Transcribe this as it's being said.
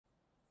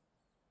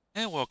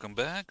And welcome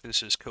back.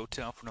 This is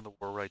Kotal for another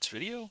War Rights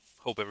video.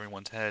 Hope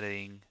everyone's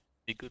having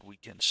a good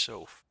weekend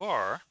so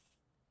far.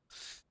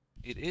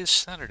 It is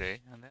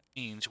Saturday, and that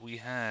means we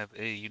have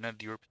a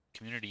United European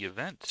Community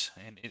event,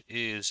 and it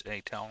is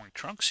a Towering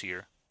Trunks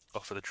here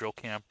off of the Drill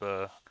Camp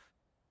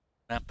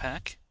map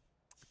pack.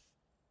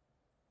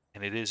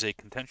 And it is a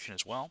Contention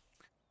as well.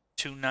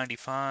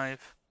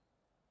 295.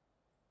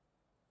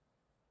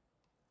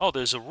 Oh,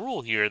 there's a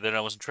rule here that I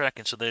wasn't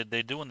tracking, so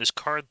they're doing this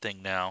card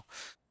thing now.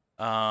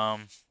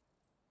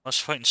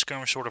 Must fight in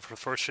skirmish order for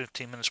the first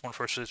 15 minutes. One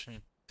first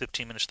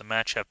 15 minutes of the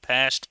match have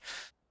passed.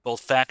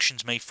 Both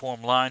factions may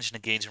form lines and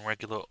engage in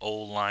regular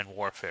old-line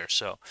warfare.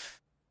 So,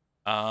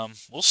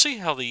 we'll see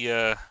how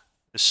the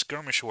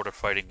skirmish order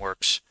fighting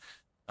works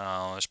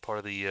as part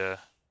of the.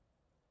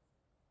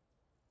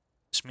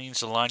 This means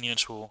the line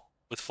units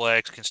with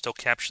flags can still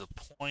capture the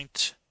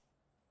point.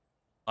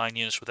 Line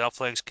units without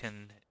flags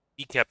can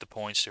decap the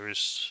points. There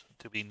is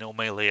to be no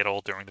melee at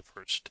all during the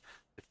first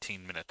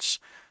 15 minutes.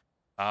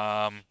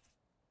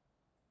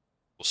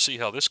 We'll see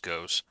how this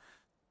goes.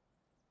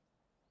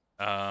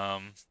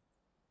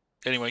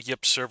 Anyway,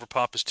 yep, server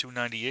pop is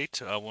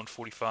 298,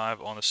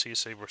 145 on the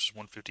CSA versus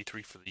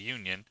 153 for the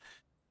Union.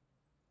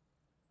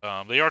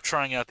 They are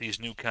trying out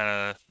these new kind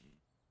of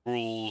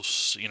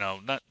rules, you know,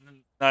 not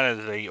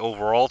as a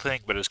overall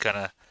thing, but it's kind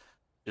of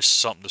just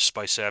something to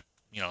spice up,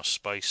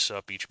 spice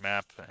up each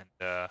map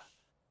and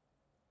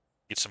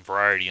get some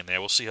variety in there.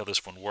 We'll see how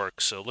this one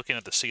works. So looking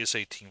at the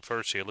CSA team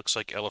first here, it looks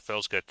like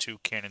LFL's got two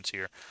cannons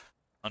here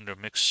under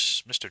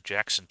Mr.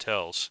 Jackson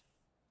Tells.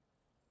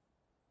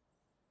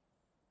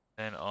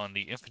 And on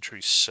the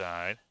infantry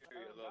side,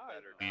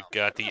 we've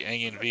got the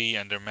A&V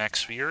under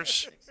Max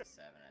Fears,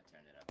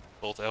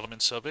 both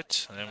elements of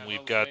it. And then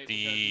we've got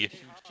the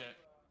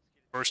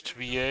 1st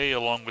VA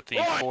along with the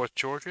 4th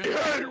Georgia, the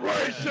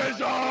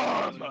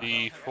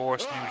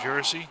 4th New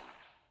Jersey,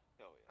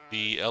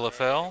 the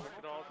LFL,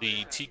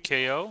 the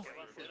TKO,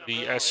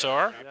 the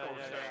SR,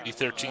 the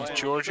 13th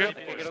Georgia,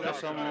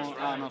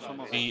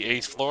 the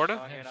 8th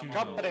Florida,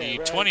 the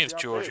 20th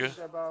Georgia,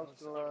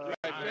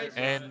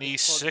 and the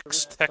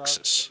 6th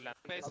Texas.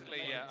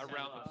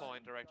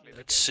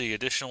 Let's see,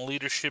 additional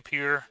leadership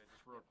here.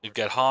 We've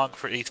got Hogg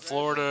for 8th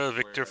Florida,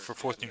 Victor for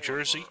 4th New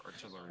Jersey,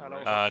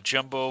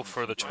 Jumbo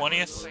for the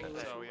 20th.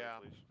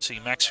 See,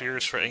 Max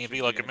Fears for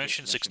A&V, like I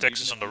mentioned, 6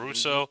 Texas under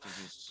Russo.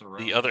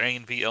 The other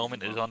A&V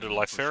element is under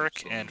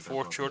Lyferic, and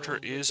 4th Georgia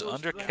is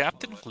under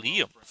Captain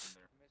Liam.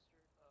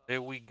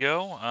 There we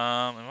go.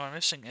 Am I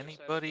missing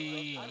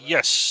anybody?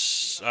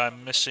 Yes,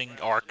 I'm missing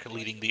Ark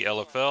leading the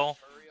LFL.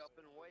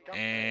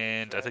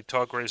 And I think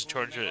Togray is in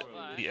charge of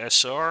the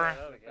SR.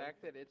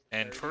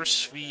 And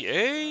 1st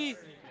VA?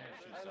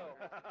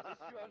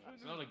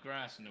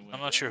 I'm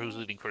not sure who's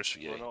leading 1st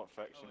VA.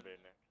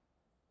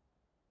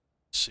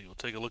 Let's see, we'll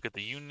take a look at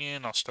the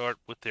Union. I'll start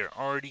with their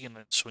arty and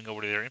then swing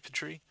over to their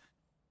infantry.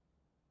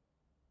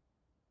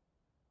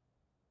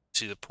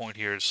 See, the point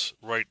here is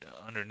right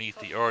underneath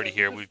the arty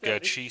here. We've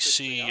got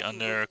GC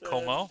under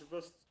Como.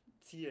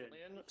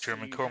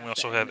 German Corps. We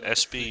also have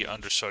SB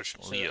under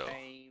Sergeant Leo. Let's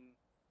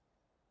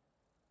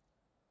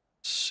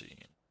see.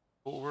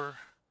 Over.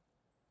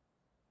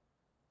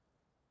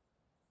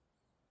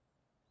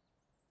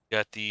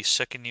 Got the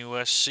 2nd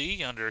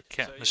USC under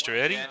Mr.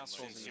 Eddie.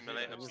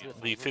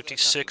 The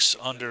 56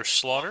 under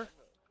Slaughter.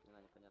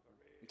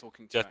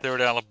 Got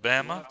 3rd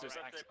Alabama.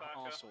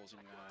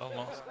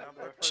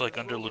 Looks like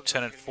under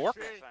Lieutenant Fork.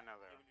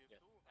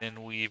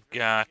 And we've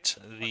got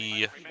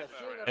the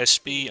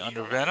SB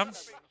under Venom.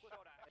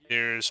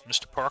 There's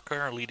Mr.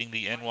 Parker leading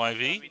the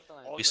NYV.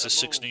 He's the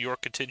 6th New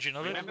York contingent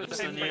of it.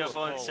 The New York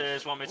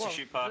volunteers want me to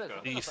shoot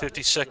Parker. The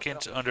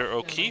 52nd under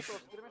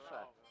O'Keefe.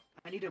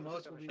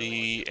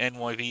 The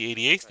NYV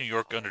 88th New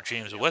York under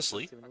James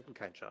Wesley.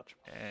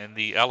 And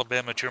the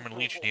Alabama German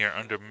Legionnaire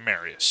under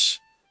Marius.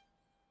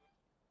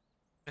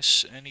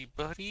 Miss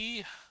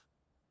anybody?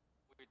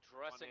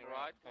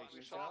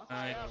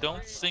 I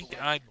don't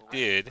think I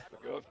did.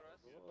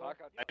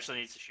 Actually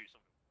needs to shoot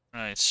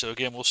something. Alright, so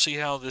again, we'll see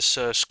how this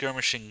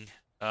skirmishing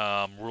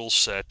rule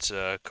set,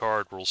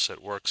 card rule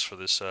set works for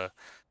this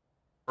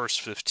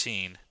first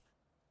 15.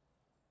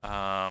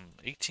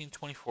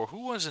 1824.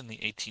 Who was in the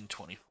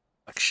 1824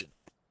 election?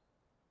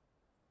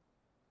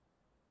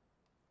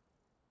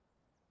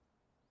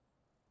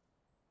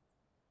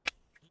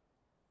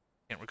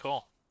 Can't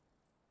recall.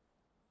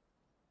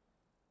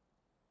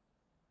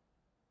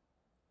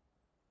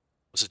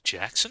 Was it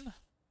Jackson?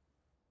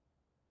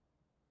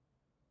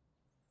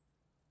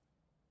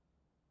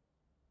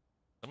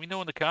 Let me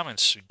know in the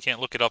comments. You can't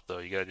look it up, though.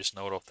 You gotta just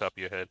know it off the top of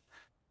your head.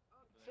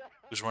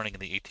 Who's running in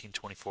the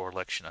 1824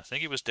 election? I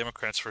think it was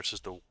Democrats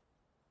versus the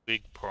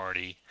Whig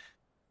Party.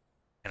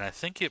 And I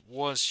think it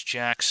was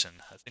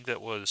Jackson. I think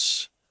that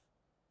was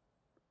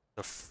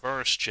the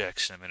first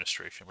Jackson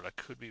administration, but I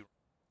could be wrong.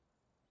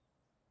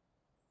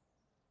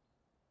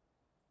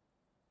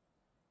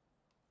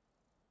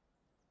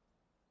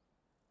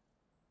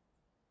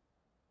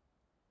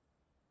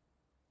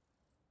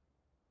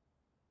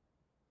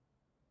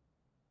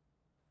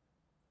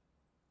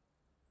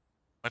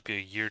 Might be a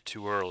year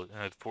too early,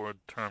 for a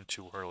term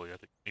too early. I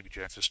think maybe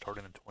Jackson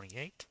started in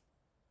 28.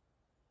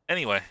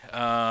 Anyway,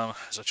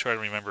 as I try to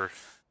remember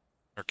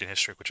American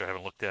history, which I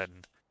haven't looked at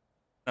in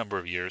a number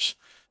of years.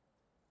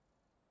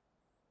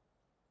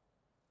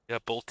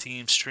 Got both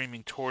teams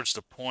streaming towards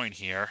the point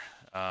here.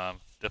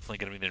 Definitely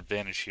going to be an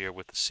advantage here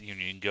with the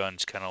Union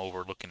guns kind of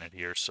overlooking it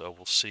here. So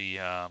we'll see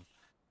how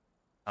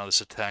this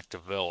attack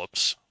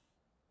develops.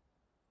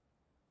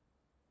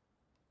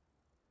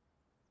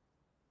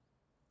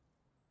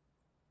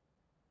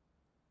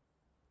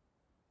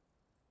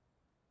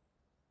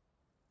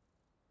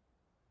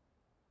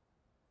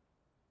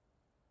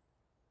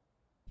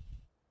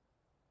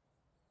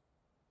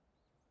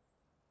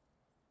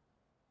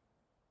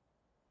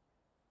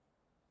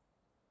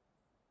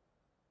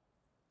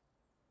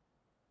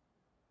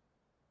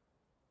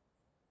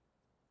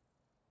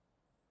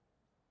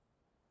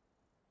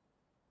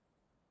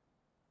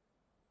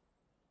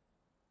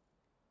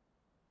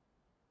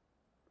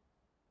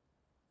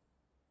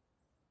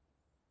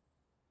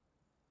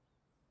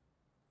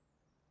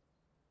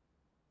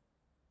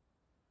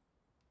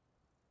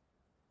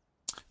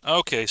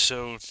 Okay,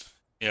 so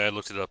yeah, I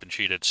looked it up and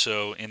cheated.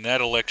 So in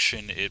that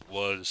election, it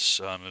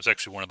was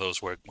actually one of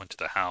those where it went to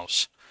the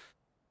House,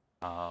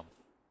 and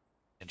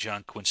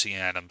John Quincy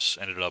Adams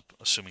ended up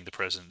assuming the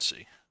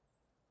presidency.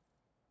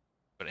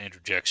 But Andrew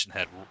Jackson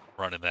had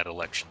run in that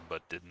election,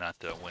 but did not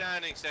win.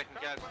 Standing, second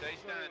cab, stay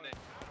standing.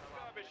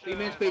 3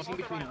 man spacing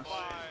between us.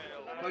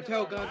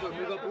 Hotel guns will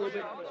move up a little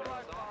bit.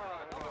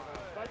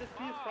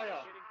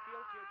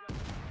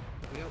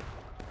 Yep.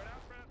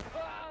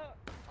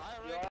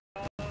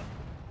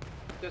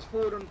 Just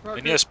forward on purpose.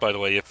 And yes, by the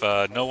way, if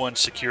no one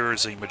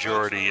secures a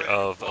majority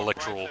of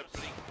electoral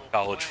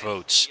college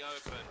votes,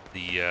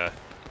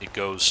 it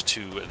goes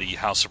to the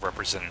House of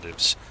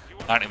Representatives,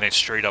 not in a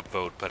straight-up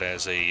vote, but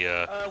as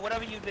a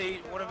Whatever you need,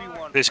 whatever you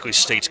want. basically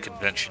states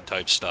convention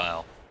type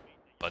style.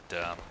 But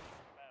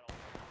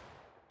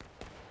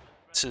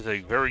this is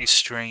a very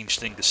strange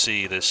thing to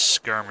see, this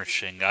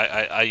skirmishing.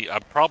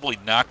 I'm probably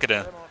not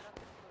gonna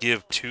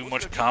give too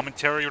much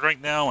commentary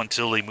right now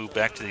until they move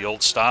back to the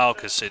old style,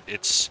 because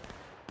it's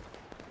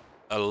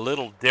a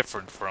little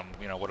different from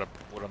what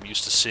I'm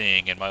used to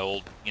seeing in my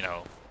old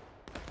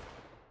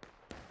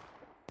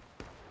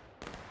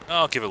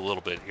I'll give it a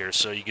little bit here.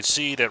 So you can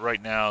see that right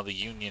now the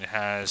Union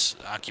has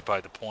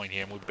occupied the point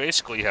here, and we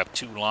basically have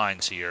two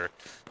lines here,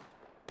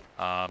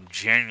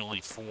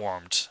 genuinely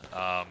formed.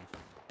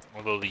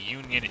 Although the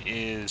Union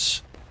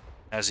has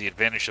the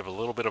advantage of a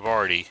little bit of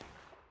arty,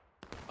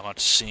 I'm not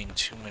seeing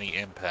too many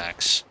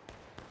impacts.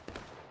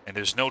 And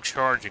there's no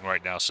charging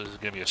right now, so this is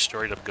going to be a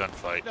straight-up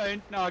gunfight. Da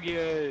hinten,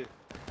 AG.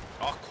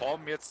 Ach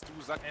komm, jetzt du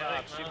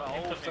Sacknat, steh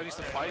mal auf, sei nicht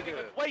so feige.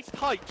 Waist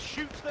height,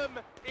 shoot them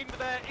in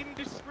their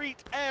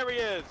indiscreet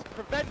areas.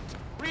 Prevent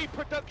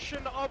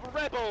reproduction of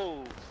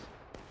rebels.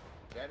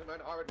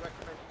 Gentlemen, I would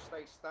recommend you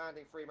stay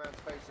standing 3 man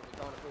space if we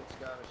can't afford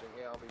skirmishing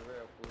here, I'll be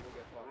real, we will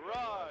get fucked.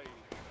 Rise.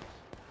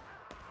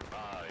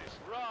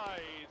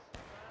 Rise.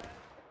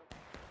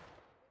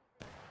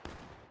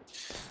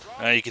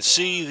 Rise. You can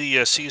see the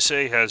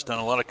CSA has done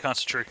a lot of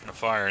concentration of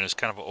fire and has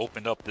kind of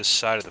opened up this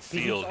side of the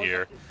field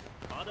here.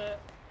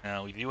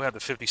 Now, we do have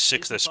the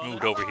 56 that's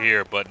moved over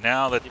here, but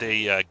now that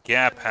the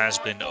gap has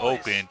been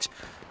opened,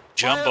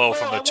 Jumbo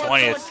from the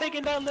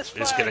 20th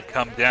is going to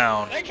come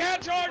down. They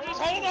can't charge us,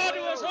 hold on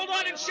to us, hold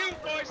on and shoot,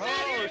 boys,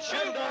 stand here and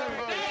shoot.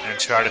 And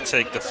try to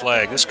take the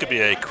flag. This could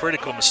be a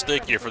critical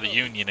mistake here for the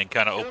Union in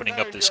kind of opening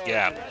up this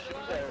gap.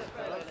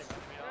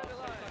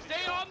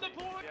 Stay on the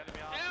point,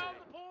 stay on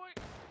the point.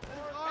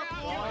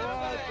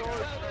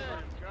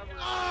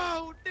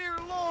 Oh, dear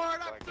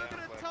Lord, I'm still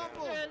going to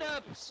tumble.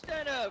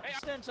 Stand up,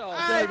 stand tall.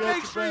 Hey,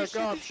 make sure you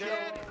shoot the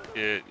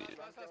shit.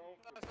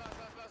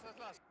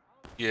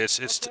 Yeah,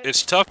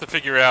 it's tough to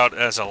figure out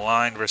as a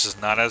line versus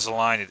not as a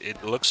line.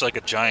 It looks like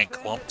a giant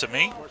clump to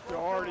me. What's the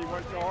arty,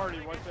 what's the arty,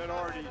 what's that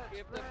arty?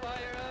 Keep the fire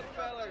up,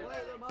 fellas.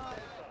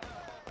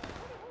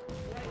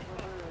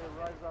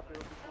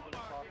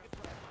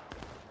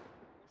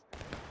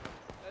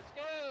 Let's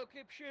go,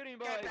 keep shooting,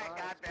 boys. Get that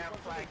goddamn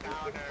flag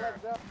down there.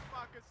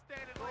 Fucking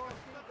standing like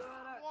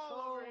a wall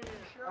over here.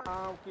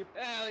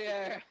 Hell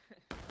yeah.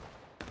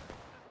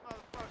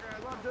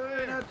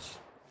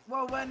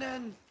 We're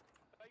winning!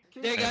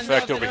 In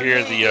fact, over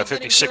here, the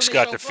 56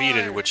 got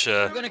defeated, which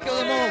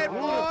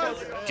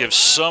gives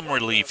some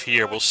relief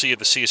here. We'll see if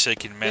the CSA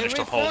can manage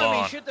to hold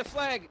on. Shoot the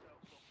flag.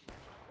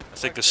 I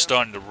think they're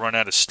starting to run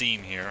out of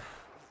steam here.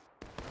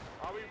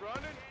 Are we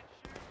running?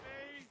 Shoot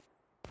me.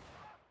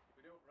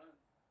 We don't run.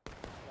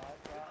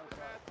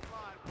 Bad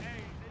spot.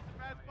 Hey, it's a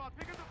bad spot.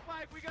 Pick up the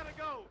flag. We gotta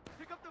go.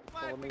 Pick up the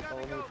flag. We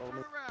gotta go. Turn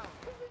around.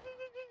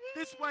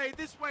 This way.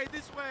 This way.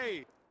 This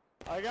way.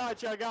 I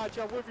got you, I'm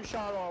with you,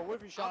 shot on,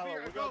 with you, shot on.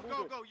 Go,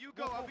 go, go. You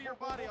go. I'll be your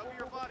body. I'll be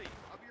your body.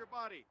 I'll be your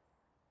body.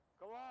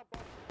 Go on,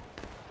 buddy.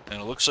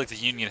 And it looks like the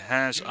Union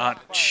has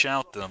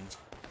outshot them.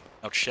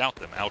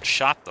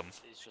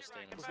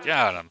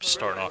 God, I'm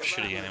starting off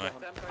shitty anyway.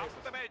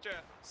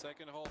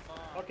 Second whole time.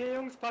 Okay,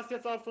 Jungs, passt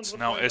jetzt auf unsere So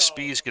now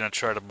SB is going to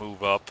try to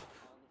move up.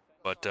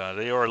 But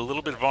they are a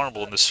little bit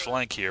vulnerable in this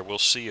flank here. We'll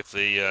see if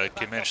they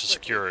can manage to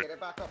secure it. Get it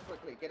back up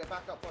quickly. Get it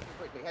back up fucking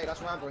quickly. Hey,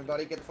 that's rambling,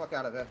 buddy. Get the fuck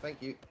out of there.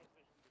 Thank you.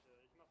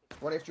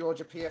 20th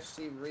Georgia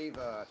PFC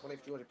Reaver.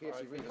 20th Georgia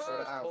PFC Reaver.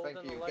 Sort it out.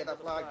 Thank you. Get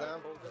that flag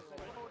down.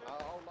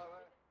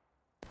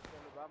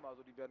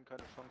 Also die werden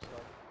keine Chance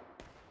haben.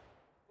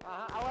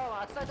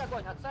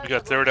 We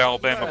got 3rd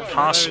Alabama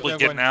possibly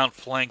getting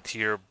outflanked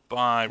here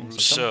by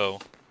Rousseau.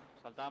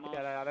 A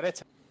la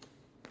derecha.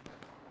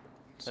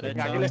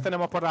 Venga, aquí les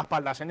tenemos por la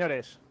espalda,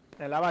 señores.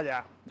 En la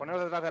valla.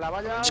 Poneros detrás de la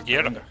valla.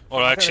 Izquierda.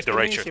 Oh, actually, the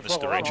right Skirmish y shirt. This is the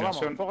fuego, right vamos,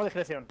 shirt. vamos, fuego de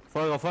discreción.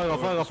 Fuego, fuego,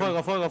 fuego,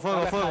 fuego, fuego, fuego,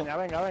 Dale fuego. caña,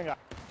 venga, venga.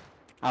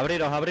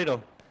 Abriros, abriros.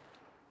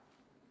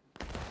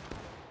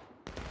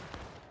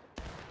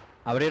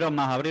 Abriros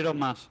más, abriros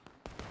más.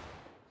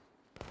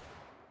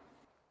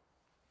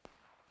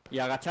 Y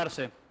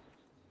agacharse.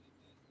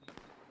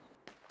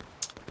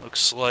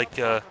 Looks like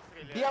 3rd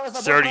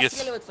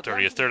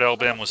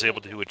Alabama was able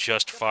to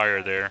adjust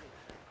fire there,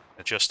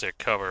 adjust their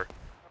cover.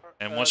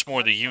 And once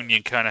more, the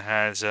Union kind of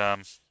has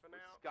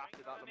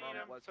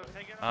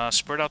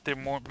spread out their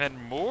men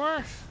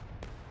more.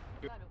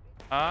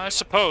 I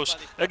suppose.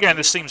 Again,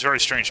 this seems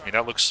very strange to me.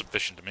 That looks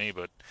sufficient to me,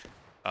 but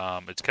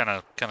it's kind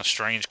of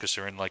strange because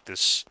they're in like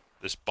this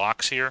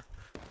box here.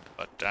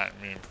 But that.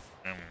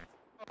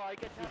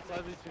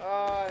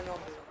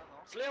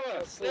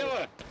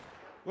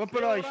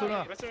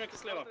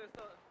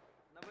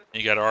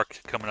 You got Ark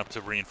coming up to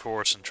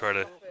reinforce and try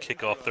to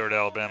kick off 3rd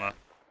Alabama.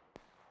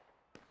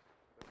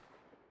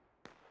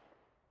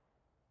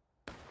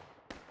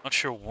 Not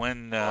sure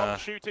when,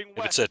 if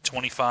it's at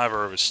 25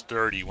 or if it's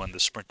 30 when the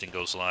sprinting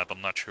goes live.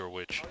 I'm not sure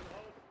which.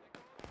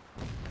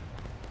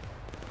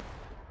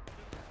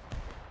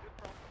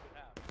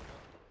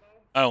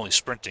 Not only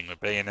sprinting, but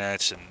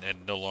bayonets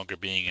and no longer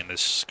being in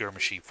this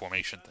skirmishy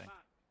formation thing.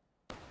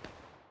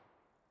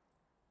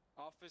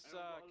 Officer,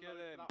 get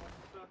in.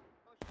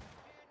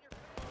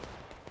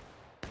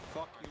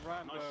 Fuck you,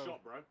 Rambo. Nice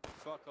shot, bro.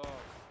 Fuck off.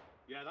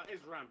 Yeah, that is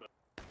Rambo.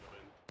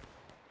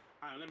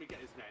 Hang on, let me get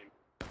his name.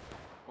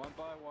 One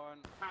by one.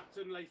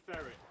 Captain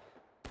Ferret.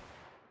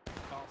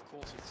 Oh, of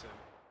course it's him.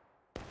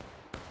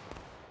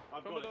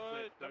 I've got it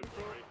clipped, don't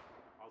worry.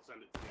 I'll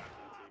send it to the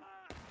admin team.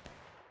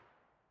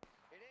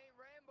 It ain't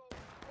Rambo.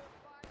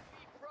 We're 5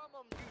 feet from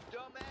him, you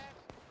dumbass.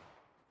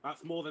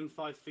 That's more than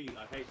 5 feet,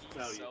 I hate to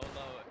tell you.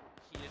 Solo,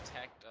 he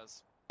attacked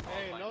us.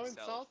 Hey, no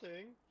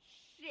insulting.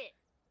 Shit.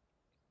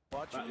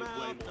 Watch your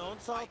mouth, no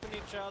insulting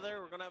each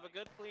other. We're gonna have a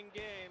good, clean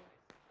game.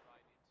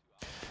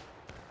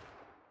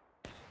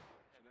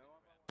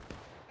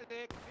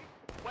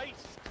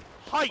 Waste.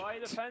 Height. By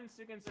the fence,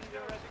 you can see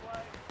the red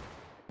flag.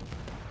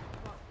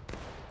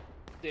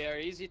 They are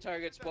easy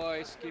targets,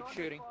 boys. Keep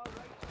shooting.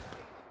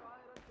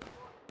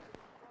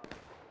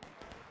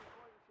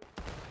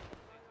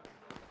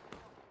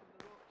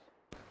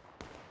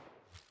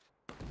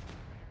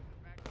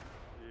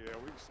 Yeah,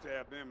 we can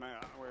stab them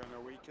out. Well, no,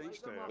 we can't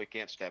stab. We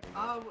can't stab him.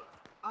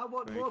 I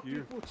want Thank more you.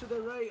 people to the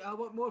right. I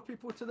want more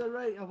people to the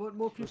right. I want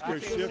more people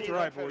Let's to go the shift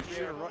right. right, boys.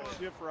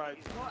 Shift right.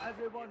 Not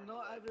everyone,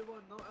 not everyone,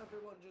 not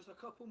everyone. Just a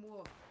couple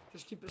more.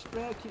 Just keep it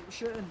spread, keep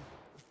shooting.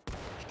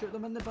 Shoot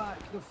them in the back.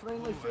 They're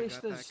friendly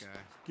faced us.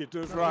 Get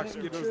those They're rocks,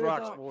 getting get those chewed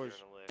rocks, up. boys.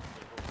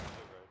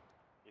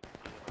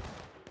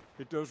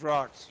 Get those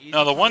rocks.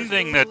 Now, the one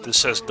thing that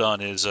this has done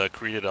is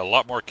created a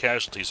lot more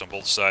casualties on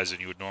both sides than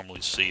you would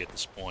normally see at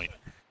this point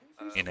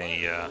in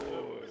a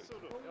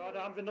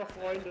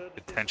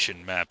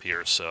contention map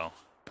here, so.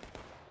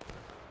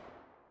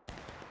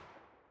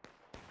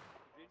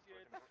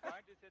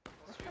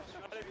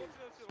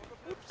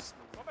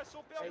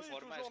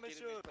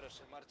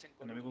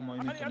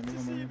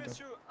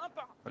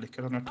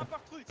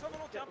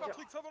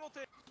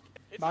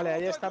 Vale,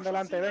 ahí están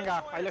delante,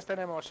 venga, ahí les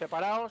tenemos,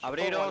 separados.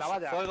 Abriros, a la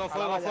valla, fuego, a la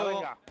fuego, valla, fuego.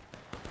 venga.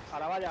 A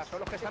la valla, son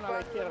los que están a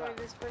la izquierda.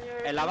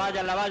 En la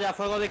valla,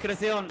 fuego de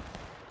discreción.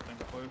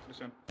 Venga, fuego de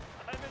discreción.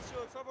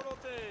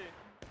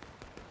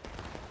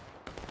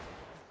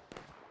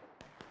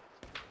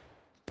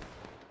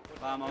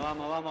 Vamos,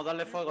 vamos, vamos,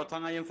 darle fuego,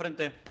 están ahí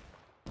enfrente.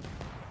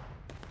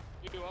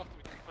 Von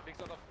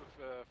links an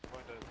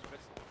Freunde,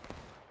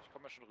 ich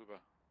komme schon rüber.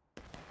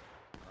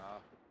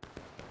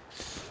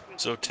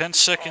 So 10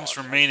 seconds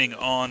remaining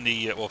on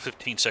the, well,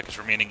 15 seconds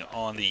remaining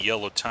on the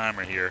yellow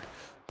timer here.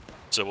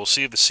 So we'll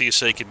see if the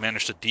CSA can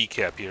manage to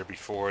decap here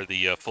before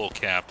the full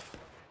cap.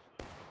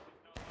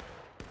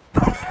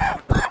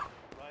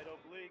 Right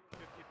oblique,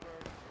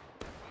 51st.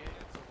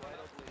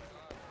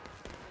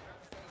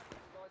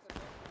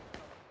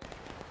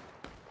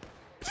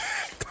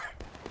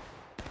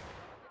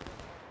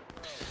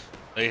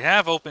 They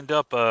have opened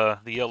up the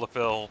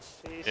LFL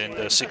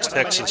in 6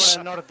 Texas.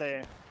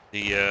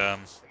 The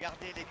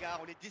Regardez les gars,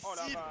 on les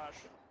décime.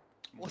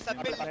 On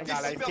s'appelle les Venga,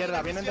 a la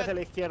izquierda, vienen desde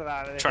la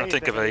izquierda. trying to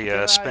think of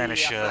a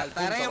Spanish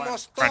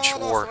French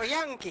war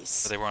where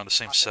they were on the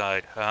same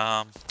side.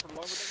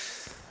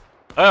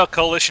 Well,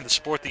 coalition to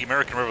support the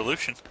American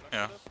Revolution.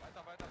 Yeah.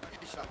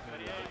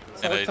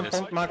 And it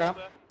is.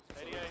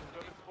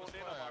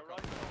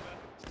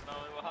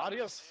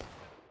 Adios.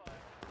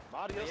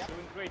 Marius,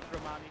 doing great,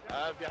 Romani.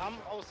 Wir haben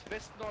aus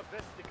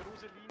West-Nordwest eine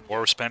große Linie.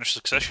 War of Spanish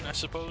Succession, I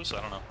suppose?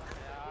 I don't know.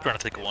 I'm trying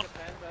to think of one.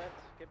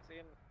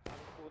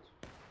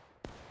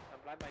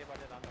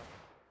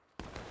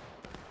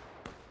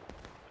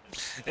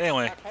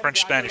 Anyway,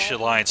 French-Spanish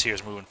alliance here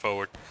is moving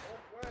forward.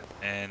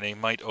 And they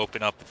might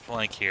open up the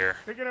flank here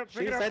against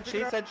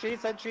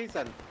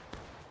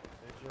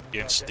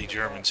the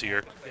Germans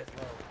here.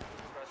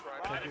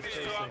 Enemies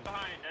still out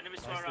behind.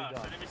 Enemies still out.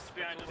 Enemies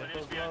behind us.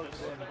 Enemies behind us.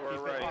 We're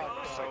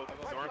right. So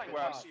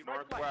northwest,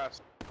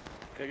 northwest.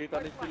 Kriege ich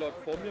da nicht die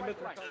Leute vor mir mit?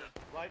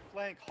 Right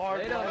flank, hard.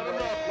 Let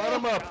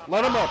him up.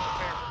 Let him up.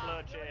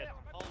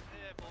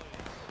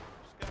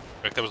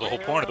 In fact, that was the whole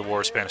point of the War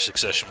of Spanish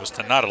Succession, was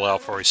to not allow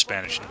for a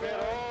Spanish and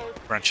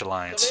French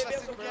alliance.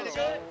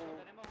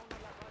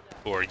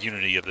 Or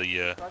unity of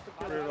the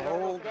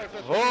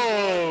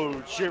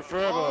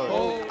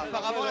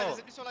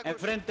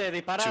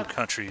two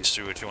countries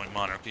through a joint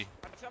monarchy.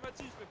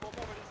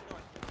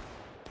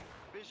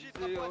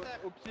 And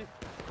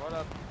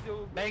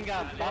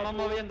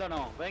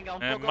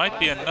it might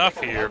be enough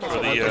here for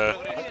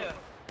the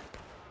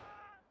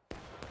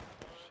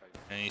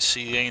and you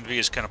see A&V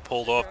has kind of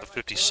pulled off the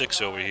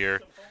 56 over here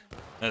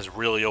and has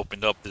really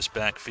opened up this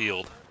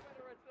backfield.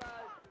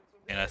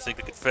 And I think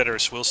the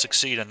Confederates will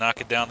succeed and knock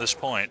it down this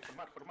point,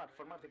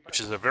 which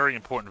is a very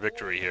important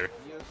victory here.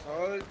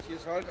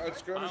 Here's halt als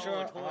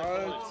Skirmisher.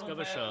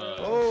 Skirmisher.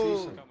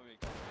 Oh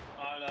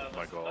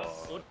my god.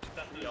 Oh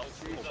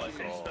my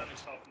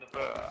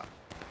god.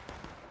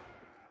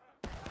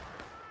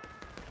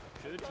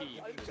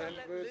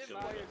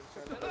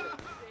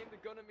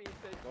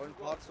 Noch ein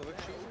paar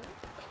zurückschießen.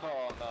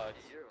 Oh, nice.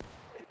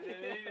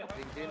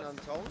 Wegen denen am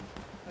Zaun.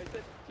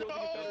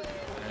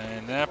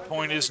 And that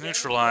point is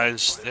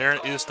neutralized. There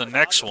is the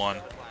next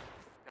one.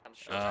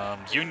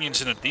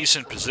 Union's in a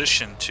decent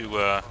position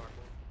to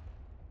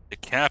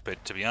cap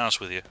it, to be honest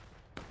with you.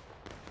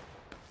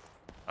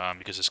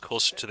 Because it's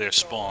closer to their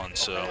spawn,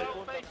 so...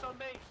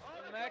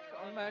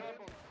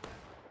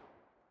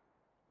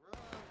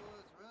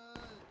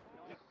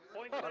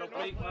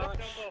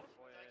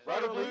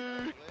 Right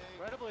oblique.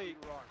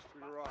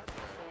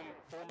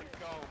 Form and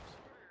combs.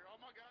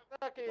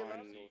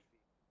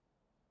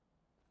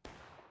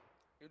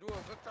 You do a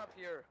good job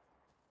here.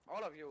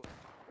 All of you.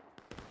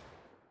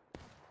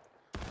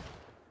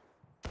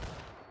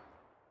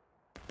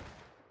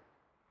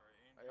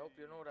 I hope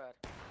you know that.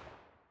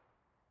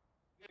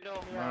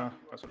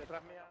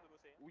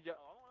 Où il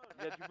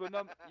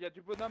y a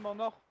du bonhomme en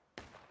or.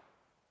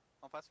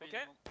 En face, ok.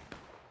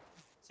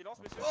 Silence,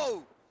 messieurs.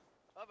 Oh!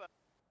 Ah bah.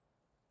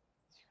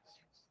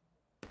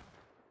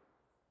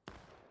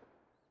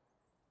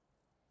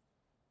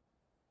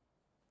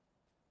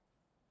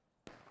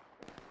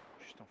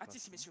 Ah,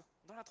 ici, messieurs,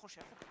 dans la tranchée.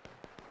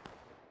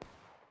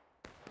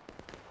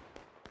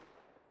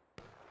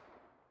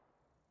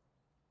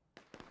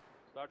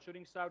 Start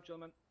shooting south,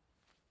 gentlemen.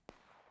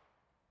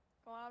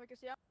 Come on, we can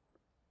see him.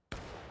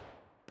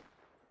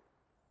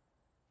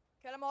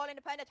 Kill them all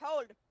independent.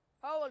 Hold.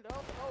 Hold.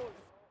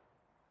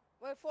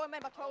 We're 4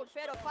 men, but hold.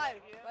 Fair or fire.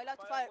 Right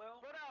left to fire.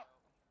 Spread out.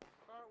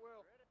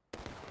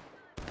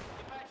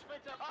 Get back,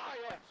 split up. Ah,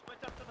 yeah. Split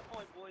up to the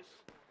point, boys.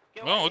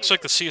 Well, it looks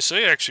like the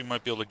CSA actually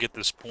might be able to get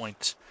this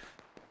point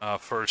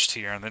first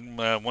here. And then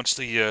once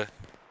the, if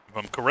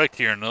I'm correct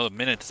here, in another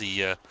minute,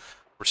 the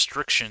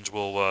restrictions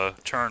will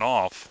turn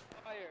off.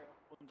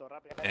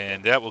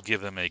 And that will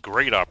give them a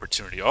great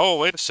opportunity. Oh,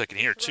 wait a second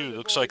here, too.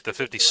 Looks like the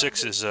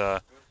 56 is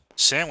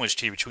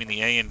sandwiched here between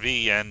the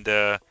A&V and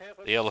the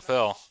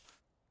LFL.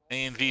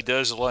 A&V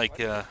does like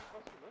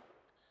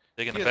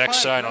taking the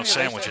backside on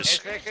sandwiches.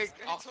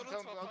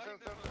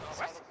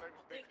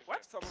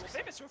 What?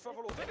 Volonté, messieurs, faut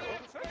volonté.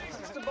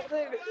 C'est le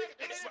bordel.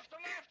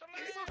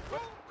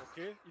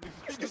 Ok.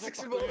 Qu'est-ce que c'est que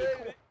ce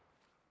bordel?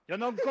 Il y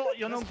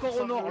en a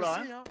encore au nord, là.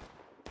 Hein.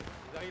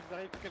 Ils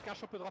arrivent. Quelqu'un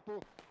chope le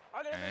drapeau.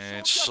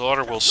 And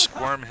Slaughter will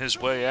squirm his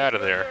way out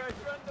of there,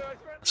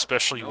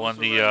 especially when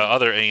the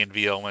other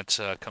A&V element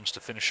comes to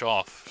finish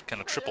off,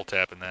 kind of triple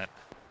tapping that.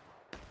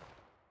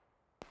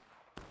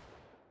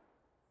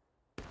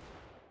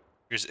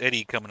 Here's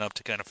Eddie coming up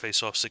to kind of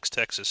face off 6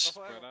 Texas.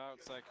 Spread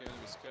out, second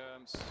enemy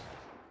Skirms.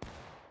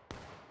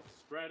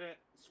 Spread it.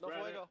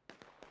 Spread it.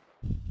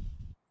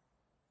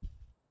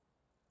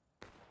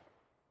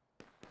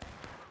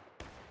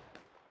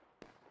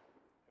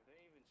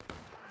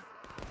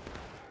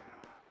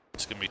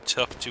 It's going to be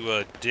tough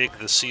to dig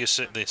the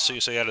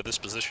CSA out of this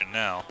position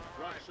now.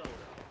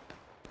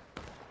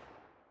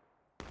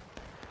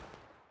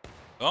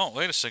 Oh,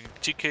 wait a second.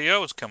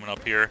 TKO is coming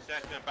up here.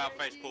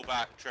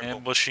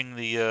 Ambushing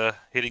the,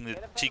 hitting the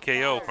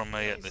TKO from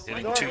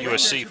hitting 2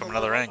 USC from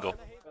another angle.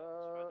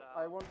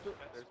 I want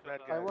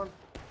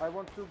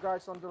 2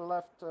 guys on the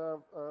left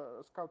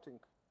scouting.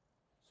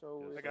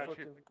 So I got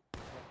you.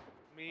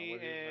 Me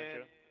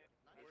and...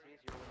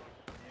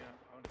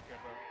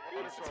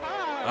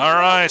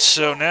 Alright,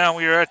 so now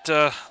we are at,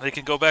 they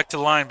can go back to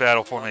line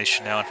battle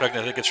formation now. In fact,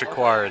 I think it's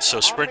required. So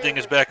sprinting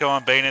is back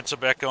on, bayonets are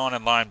back on,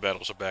 and line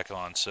battles are back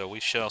on. So we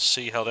shall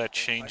see how that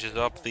changes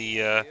up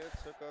the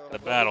the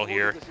battle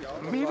here.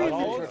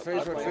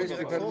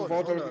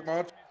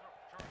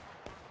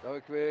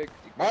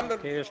 Mann,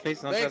 Okay, wir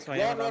schließen uns weg, erstmal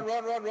hier run, an.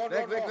 run, run, run,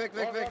 weg, weg, weg,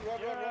 weg, weg.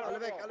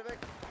 Alle weg, alle weg.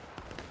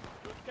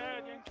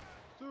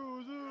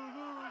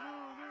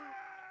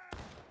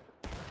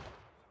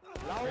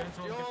 Lauf,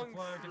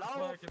 Jungs,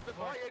 lauf,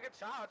 bevor ihr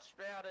gecharged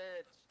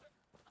werdet.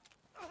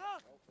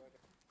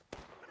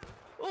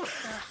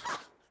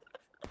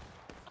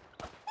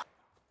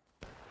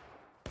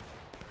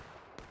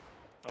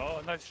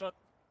 Oh, nice shot.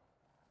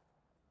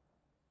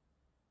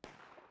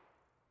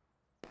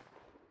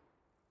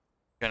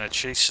 Gonna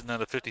chase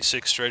another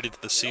 56 straight into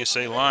the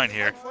CSA line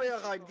here. Feuer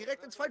rein,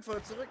 direkt ins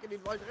Feindfeuer, zurück in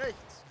den Wald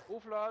rechts.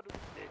 Aufladen.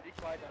 Nee,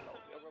 nicht weiterlaufen.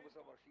 Irgendwann muss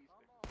aber schießen.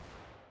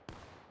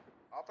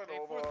 Up and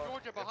over.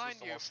 Georgia behind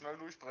you. Schnell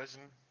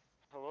durchbrechen.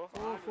 Hello?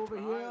 Over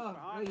here,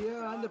 right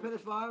here,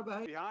 independent fire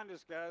behind. Behind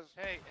us, guys.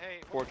 Hey, hey.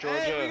 Fort Georgia.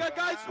 Hey, we got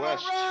guys to our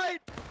right.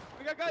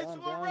 We got guys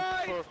to our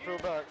right. Fall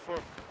back, fall.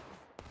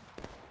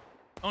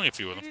 Only a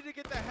few of We them. need to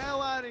get the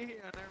hell out of here.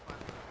 Never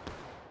mind.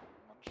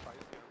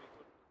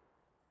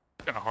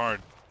 Kind of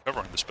hard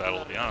covering this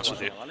battle, to be honest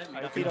with you.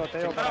 Hay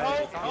tiroteo por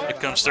ahí. Here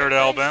comes 3rd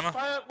Alabama.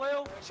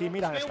 Sí,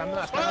 mira, están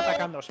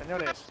atacando,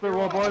 señores. A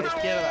la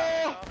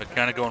izquierda. They're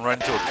kind of going right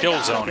into a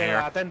kill zone here.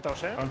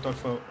 Atentos, Alto el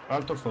fuego,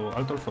 alto el fuego,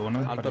 alto el fuego,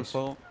 no Alto el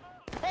fuego.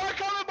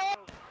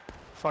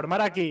 Formar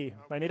aquí,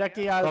 venir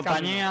aquí al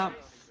Compañía,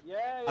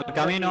 al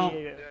camino.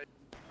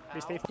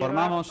 Vista izquierda.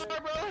 Formamos.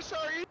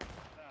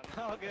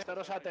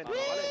 Estaros atentos,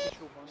 ¿vale?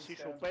 Si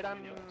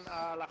superan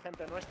a la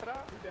gente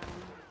nuestra,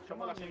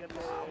 somos la siguiente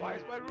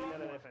línea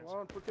de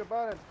defensa. Put your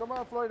balance. Come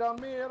on, Floyd, on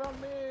me,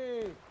 on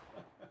me.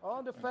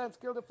 On the fence,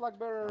 kill the flag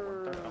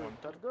bearer.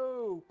 Let's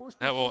go. Push.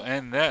 That will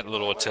end that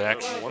little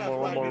attack. One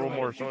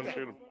more, son,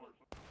 shoot him.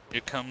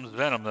 Here comes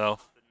Venom, though.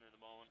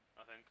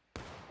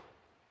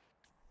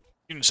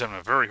 Union's having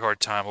a very hard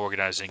time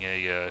organizing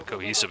a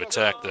cohesive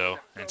attack, though,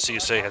 and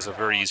CSA has a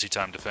very easy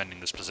time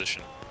defending this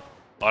position.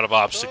 A lot of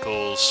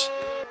obstacles.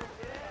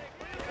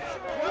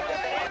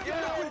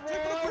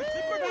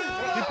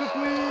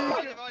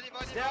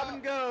 Stab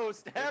and go,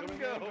 stab and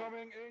go.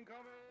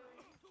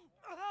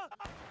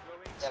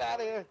 Get out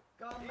of here.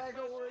 Come back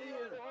over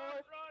here.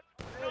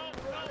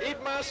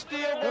 Eat my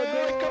steel,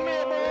 boy. Come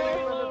here,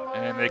 boy.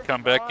 And they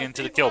come back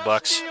into the kill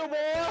box. Come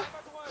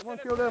on,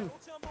 kill them.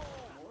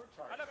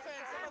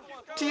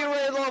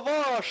 Tirez la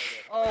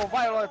vache. Oh,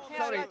 Violet,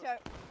 sorry.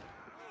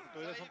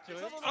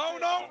 Oh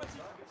no!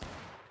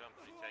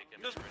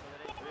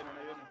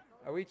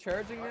 Are we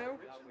charging now?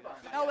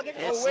 No, we're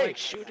getting Oh,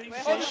 wait.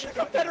 Oh, this is the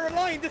Confederate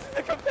line! This is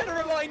the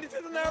Confederate line! This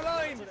isn't our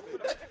line! Yeah,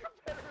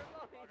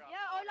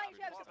 our line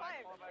sheriffs are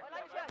fired. Our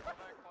line sheriffs.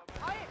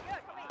 Oh, yeah,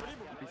 come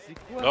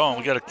here. Oh, and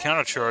we got a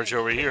countercharge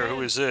over here.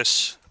 Who is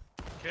this?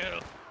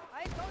 Kill.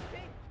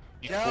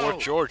 Fort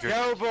Georgia.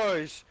 Go,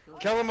 boys.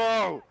 Kill them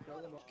all.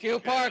 Kill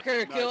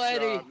Parker, kill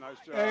Eddie.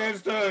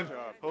 Handstand.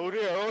 Hold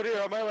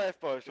here, on my left,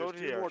 boys. Hold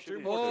here.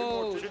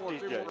 Whoa. Shoot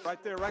these guys.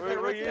 Right there,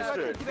 Where you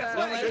stood. Don't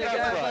let them get a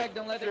flag.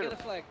 Don't let them get a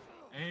flag.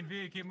 A and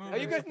B, keep moving. Are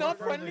you guys not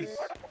friendly?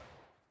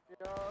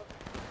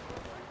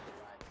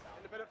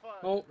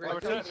 Oh, By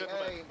company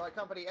A, by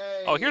company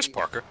A. Oh, here's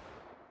Parker.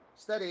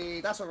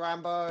 Steady, that's a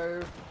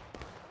Rambo.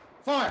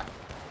 Fire!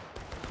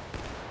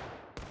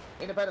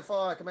 Independent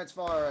fire, commence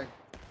firing.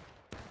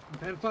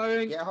 Independent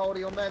firing. Get a hold of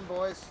your men,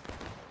 boys.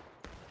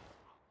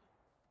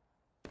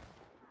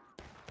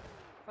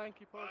 Thank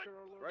you, Parker.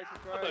 Right.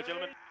 Hello,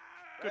 gentlemen.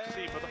 Good to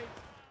see you, brother.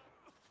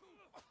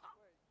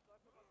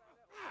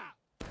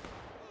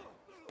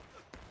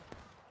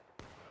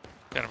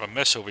 Kind of a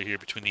mess over here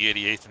between the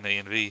 88th and A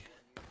and V.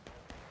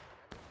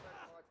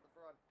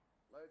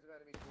 Loads of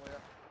enemies for you.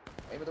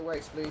 Aim at the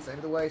waist, please. Aim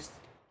at the waist.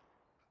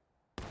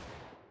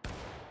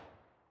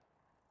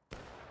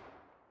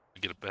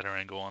 Get a better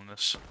angle on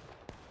this.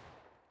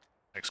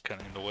 Next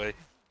cutting in the way.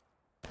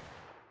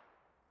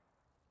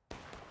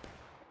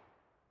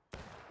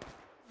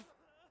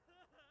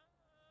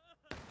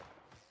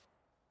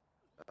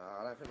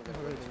 I don't think we're going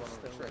to win this one on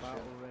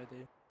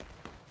attrition.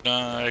 No,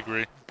 I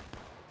agree.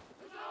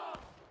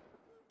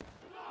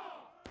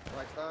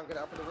 Flags down, get it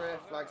up in the rear.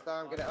 Flags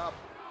down, get it up.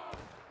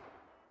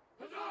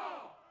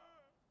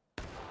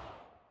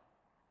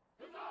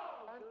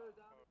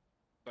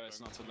 But it's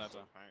not a letter.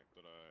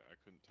 I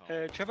couldn't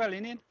tell. Trevor,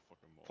 lean in.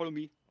 Follow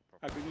me.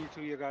 I bring you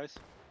to you guys.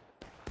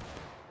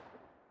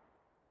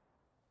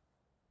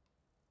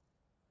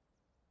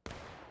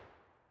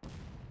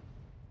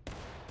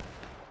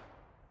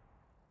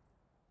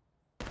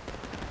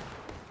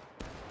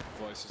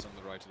 Voice is on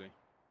the right today.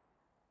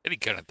 And he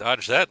kind of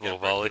dodged that little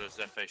volley.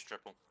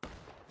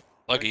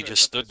 Lucky he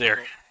just stood there.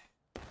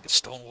 Get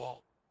stonewalled.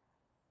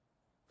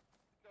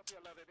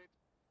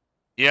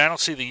 Yeah, I don't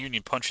see the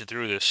Union punching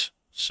through this.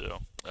 So,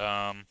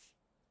 and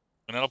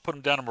that'll put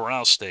him down in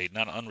morale state,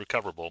 not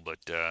unrecoverable, but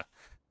yeah,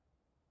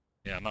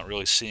 I'm not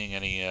really seeing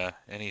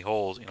any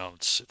holes. You know,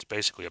 it's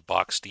basically a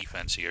box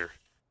defense here.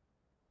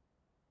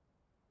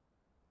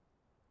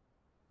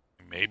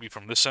 Maybe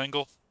from this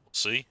angle, we'll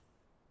see.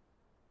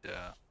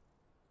 Yeah.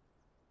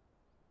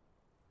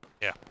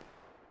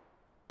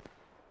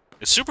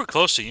 It's super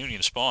close to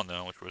Union spawn,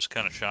 though, which was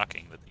kind of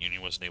shocking that the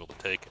Union wasn't able to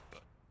take it.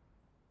 But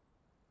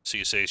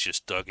CSA's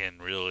just dug in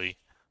really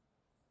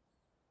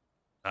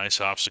nice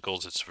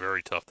obstacles. It's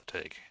very tough to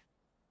take.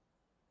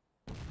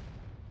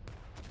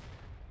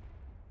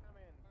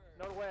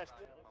 Northwest.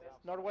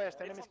 Northwest,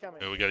 enemies coming.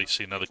 Here we got to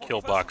see another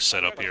kill box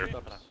set up here.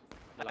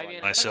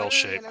 Nice L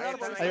shape.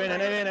 Ahí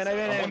vienen, ahí vienen, ahí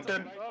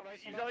vienen.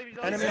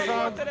 Enemy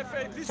front.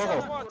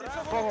 Fuego.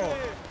 Fuego.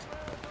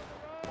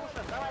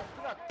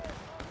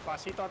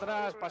 Pasito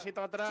atrás,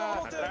 pasito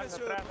atrás. Atrás,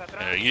 atrás,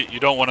 atrás. You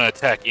don't want to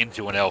attack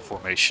into an L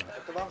formation.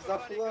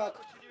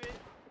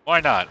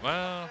 Why not?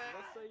 Well,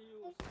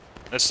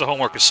 that's the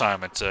homework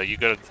assignment. You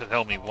got to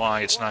tell me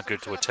why it's not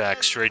good to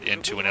attack straight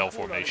into an L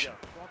formation.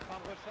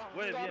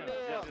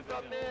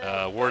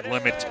 Word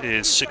limit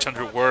is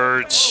 600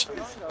 words.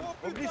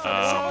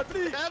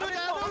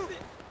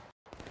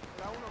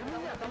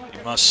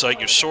 You must cite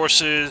your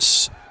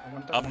sources.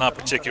 I'm not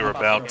particular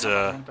about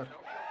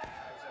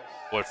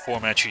what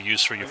format you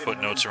use for your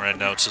footnotes or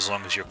endnotes as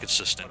long as you're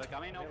consistent.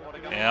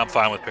 And I'm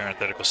fine with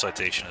parenthetical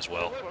citation as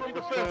well.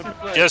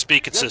 Just be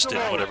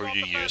consistent in whatever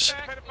you use.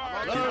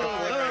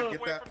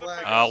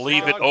 I'll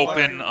leave it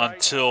open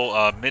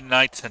until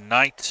midnight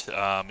tonight.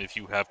 If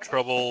you have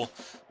trouble,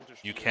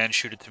 you can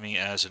shoot it to me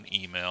as an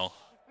email.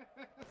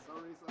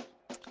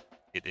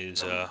 It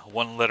is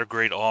 1 letter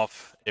grade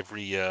off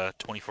every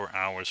 24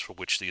 hours for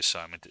which the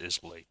assignment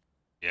is late.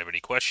 If you have any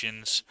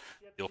questions,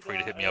 feel free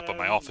to hit me up on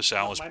my office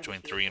hours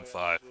between 3 and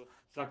 5.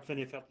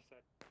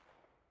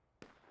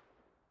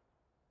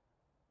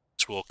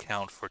 This will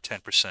count for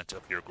 10%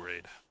 of your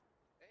grade.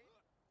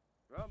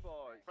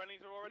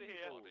 Friendlies are already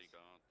here.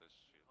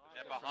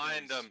 They're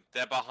behind them.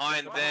 They're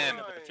behind them.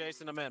 They're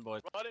chasing them in,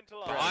 boys.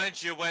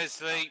 Behind you,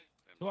 Wesley.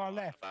 To our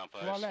left. To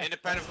our left.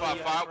 Independent fire,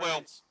 fire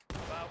will.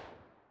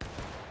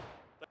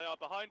 They are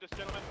behind us,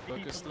 gentlemen.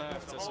 Focus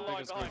left, The that's the whole line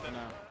biggest group behind for us.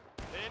 now.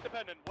 The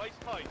independent, waist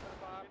tight.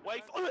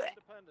 Waist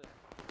independent.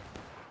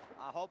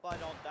 I hope I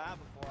don't die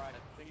before I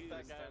think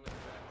that guy.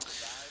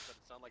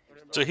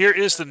 So here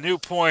is the new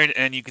point,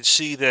 and you can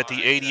see that the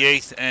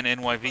 88th and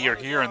NYV are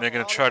here, and they're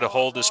going to try to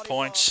hold this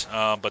point,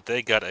 but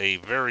they got a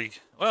very,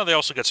 well, they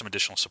also got some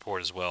additional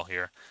support as well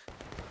here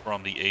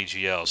from the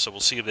AGL. So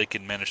we'll see if they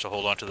can manage to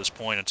hold on to this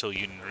point until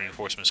Union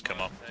reinforcements come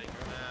up.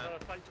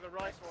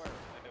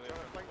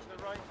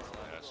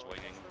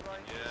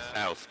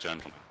 South,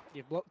 gentlemen.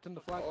 You've blocked in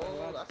the flag.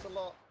 Oh, that's a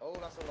lot. Oh,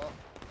 that's a lot.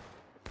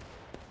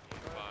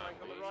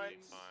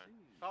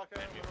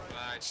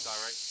 Flags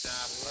direct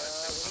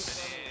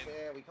south.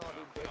 Yeah, we can't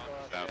do big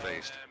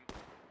Southeast.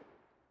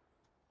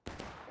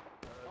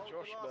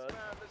 Josh, man.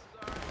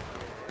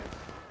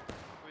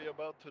 We're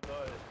about to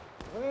die.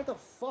 Where the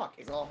fuck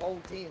is our whole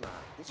team at?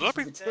 This is Look,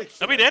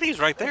 ridiculous. I mean, Eddie's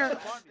right there.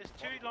 There's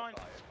 2 lines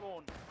to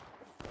spawn.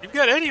 You've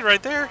got Eddie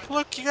right there.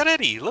 Look, you got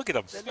Eddie. Look at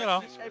him. You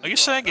know, are you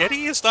saying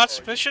Eddie is not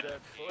sufficient? It's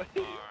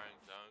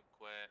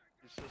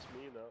just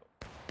me now.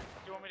 Do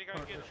you want me to go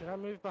get Should I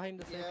move behind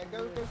the Yeah,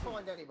 go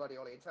find anybody,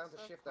 Ollie. It's time to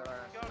shift their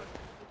ass.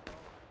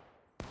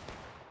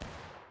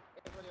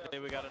 Hey,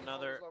 we got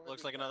another,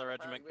 looks like another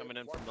regiment coming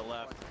in from the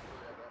left.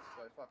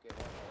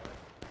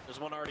 There's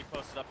one already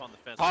posted up on the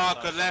fence.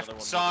 Parker,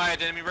 left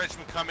side, enemy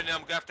regiment coming in. I'm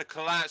going to have to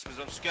collapse because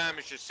I'm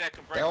skirmish.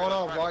 Second break. They're on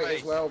our right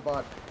as well,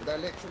 bud. They're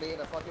literally in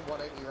a fucking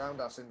 180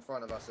 around us in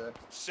front of us, sir.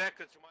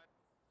 Second to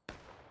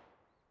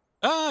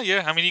my...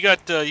 Yeah. I mean, you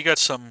got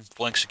some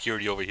flank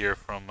security over here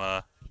from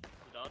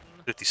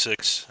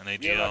 56 and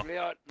AGL.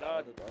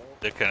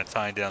 They're kind of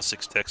tying down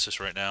 6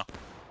 Texas right now.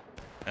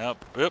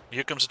 Yep.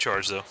 Here comes the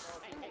charge, though.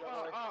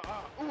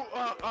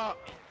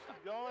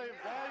 Y'all ain't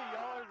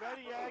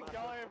ready,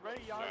 y'all ain't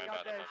ready, y'all ain't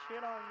got that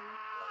shit on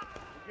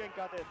you. You ain't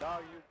got that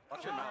dog, you.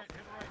 Watch your mouth. Hit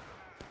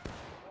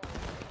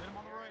him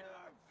on the right.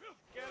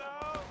 Get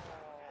out!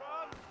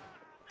 Run!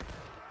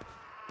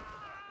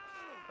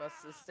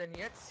 Was ist denn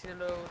jetzt hier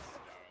los?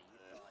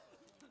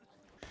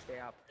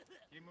 Sterb.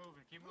 Keep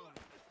moving, keep moving.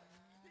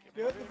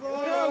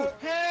 Go,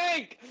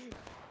 Hank!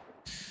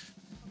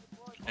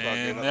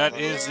 And that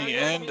is the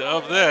end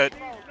of that.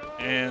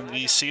 And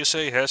the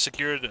CSA has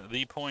secured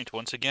the point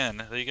once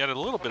again. They got a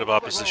little bit of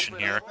opposition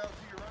here.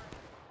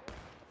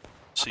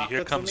 See,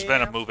 here comes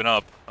Venom moving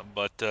up,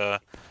 but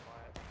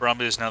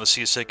problem is now the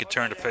CSA can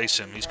turn to face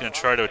him. He's going to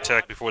try to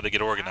attack before they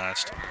get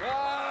organized.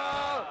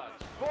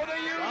 For the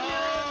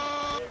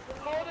Union!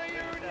 For the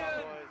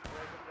Union!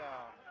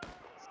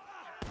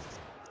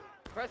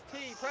 Press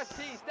T,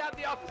 stab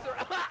the officer!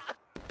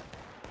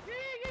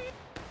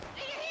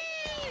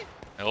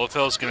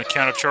 LFL is going to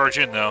counter charge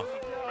in, though.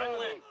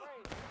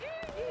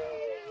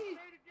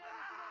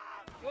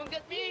 You won't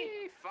get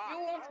me! You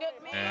won't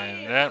get me!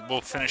 And that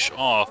will finish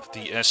off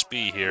the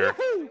SB here.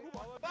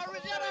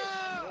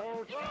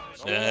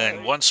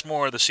 And once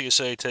more, the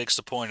CSA takes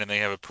the point, and they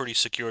have a pretty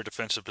secure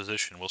defensive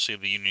position. We'll see if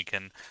the Union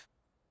can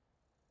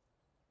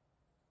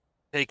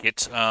take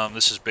it.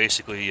 This is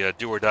basically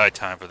do or die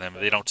time for them.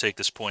 If they don't take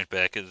this point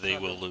back, they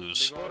will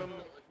lose.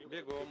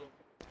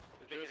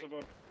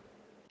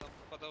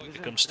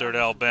 Here comes 3rd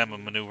Alabama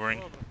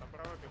maneuvering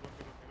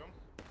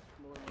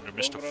under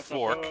Mr.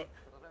 Fork.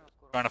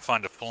 Trying to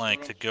find a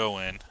flank to go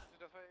in.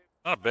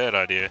 Not a bad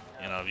idea.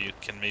 You know, you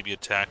can maybe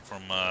attack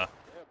from, you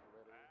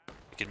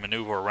can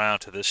maneuver around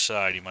to this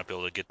side. You might be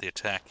able to get the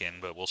attack in,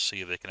 but we'll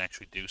see if they can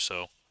actually do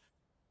so.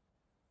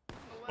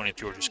 20th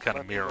Georgia's kind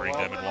of mirroring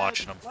them and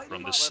watching them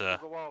from this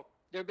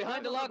They're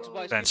behind the logs,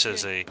 boys. fence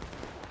as a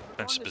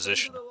defensive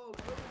position.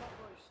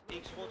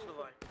 Each fall to the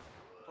line.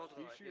 Fall to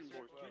the line. Keep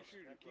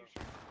shooting.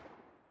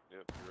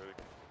 Yep, you ready?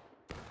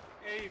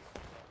 Hey,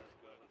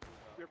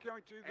 we're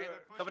going to the...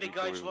 Somebody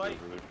guides right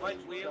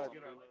wheel.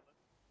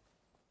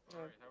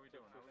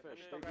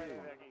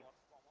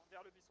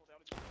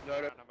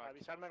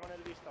 Avisarme con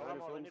el visto,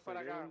 vamos, venid para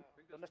acá.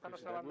 ¿Dónde está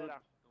nuestra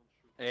bandera?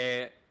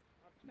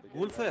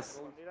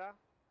 Wolfes,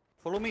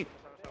 follow me.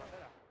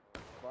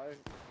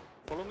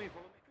 Follow me.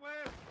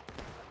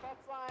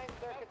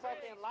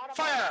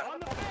 Fire!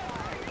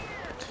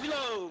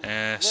 Reload!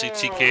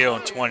 CTKO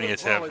and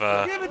 20th have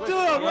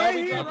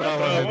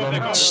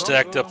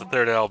stacked up the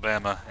 3rd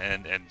Alabama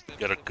and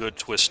got a good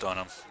twist on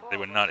them. They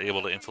were not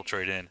able to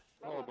infiltrate in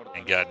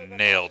and got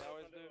nailed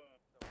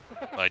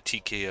by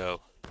TKO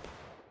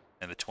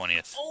and the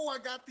 20th. Oh, I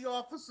got the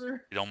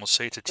officer. You'd almost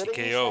say it's a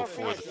TKO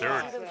for the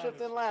 3rd.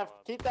 Shifting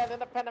left. Keep that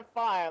independent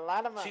fire.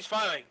 Line them up. She's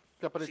firing.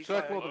 Company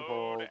check will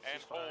hold.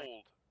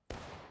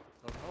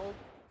 Hold.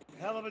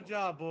 Hell of a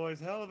job, boys.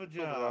 Hell of a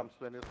job.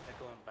 They're going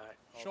back.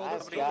 Shoulder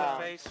Somebody in the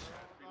face.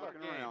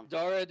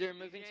 Dara, they're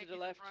moving to the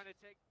left.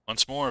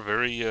 Once more, a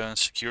very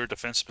secure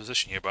defensive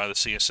position here by the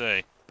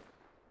CSA.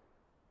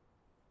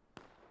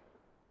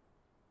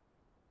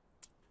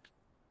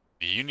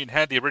 The Union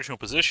had the original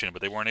position,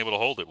 but they weren't able to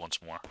hold it once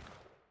more.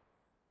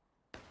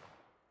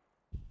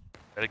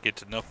 Gotta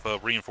get enough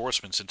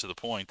reinforcements into the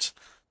points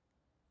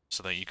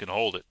so that you can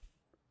hold it.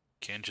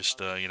 Can't just,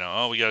 you know,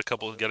 oh, we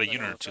got a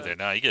unit or two there.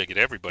 Now you gotta get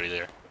everybody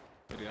there,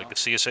 like the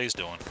CSA's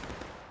doing.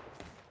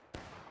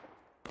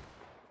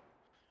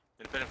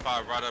 Independent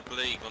fire right up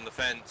League on the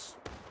fence.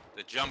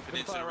 They're jumping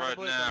into the road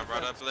now,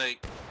 right up League.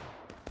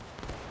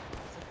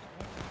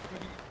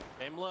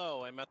 Aim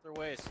low, aim at their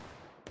waist.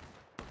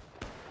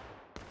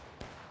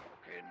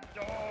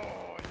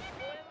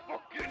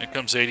 Here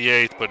comes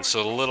 88th, but it's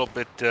a little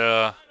bit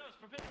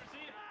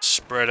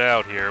spread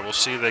out here. We'll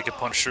see if they can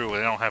punch through.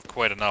 They don't have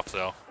quite enough,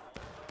 though.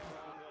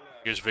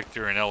 Here's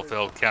Victor and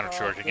LFL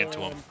countercharging into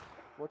him.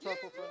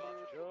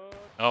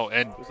 Oh,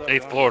 and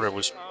 8th Florida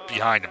was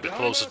behind him to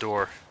close the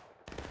door.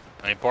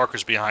 I mean,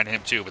 Parker's behind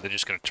him, too, but they're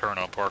just going to turn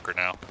on Parker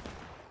now.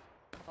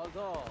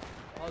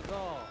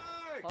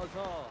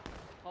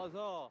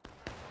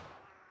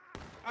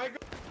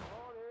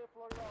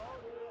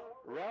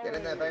 Get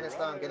in there,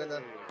 Bainestan, get in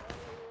there.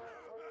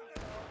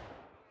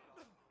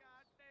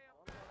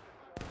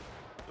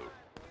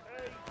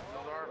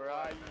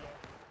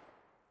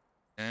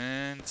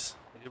 And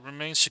it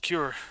remains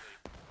secure.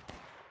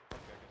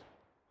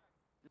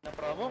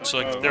 Looks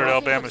like the 3rd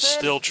Alabama is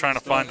still trying to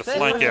find the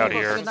flank out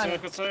here.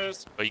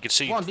 But you can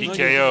see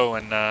PKO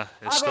and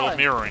is still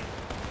mirroring.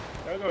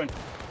 I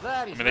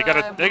mean, they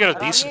got a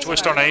decent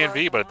twist on A and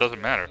V, but it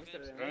doesn't matter.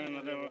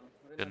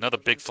 Another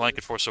big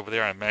flanking force over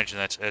there. I imagine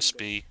that's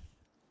SB.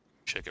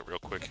 Check it real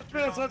quick.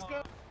 Let's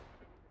go.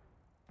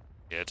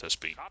 Yeah, it's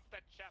SB.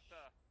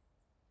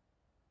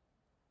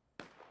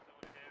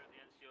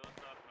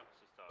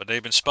 But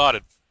they've been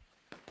spotted.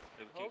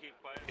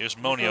 Here's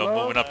Monio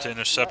moving up to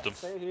intercept them.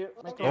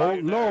 Oh,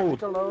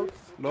 load.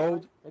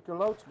 Load. Make your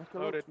loads.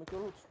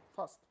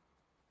 Fast.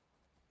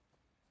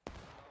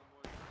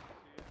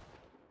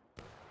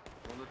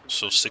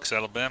 So 6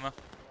 Alabama.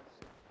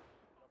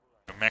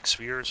 Max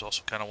Sphere is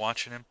also kind of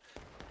watching him.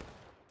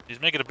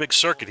 He's making a big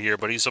circuit here,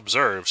 but he's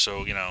observed,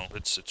 so, you know,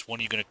 it's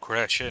when you're going to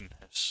crash in.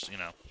 It's, you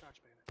know.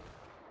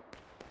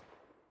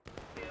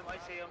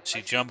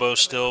 See Jumbo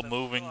still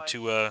moving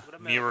to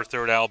mirror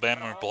 3rd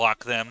Alabama and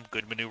block them.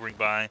 Good maneuvering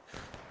by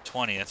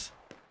 20th.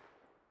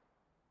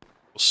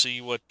 We'll see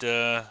what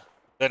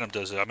Venom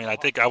does. I mean, I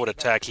think I would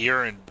attack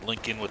here and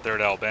link in with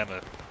 3rd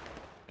Alabama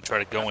and try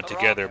to go in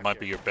together. Might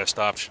be your best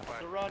option.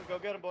 Run, go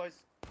get him, boys.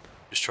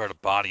 Just try to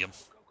body him.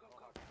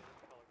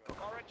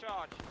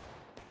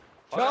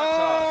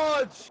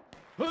 Charge!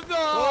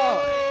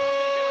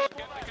 Huzzah!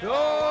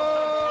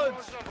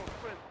 Charge!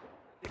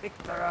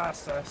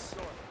 Victorasas.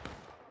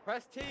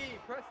 Press T,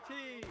 press T.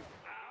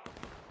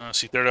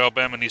 See, 3rd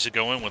Alabama needs to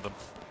go in with them.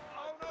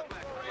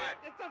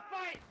 It's a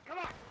fight! Come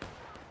on!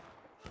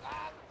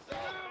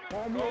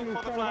 Go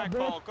for the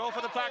flagpole, go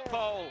for the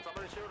flagpole.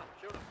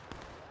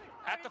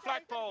 At the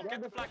flagpole,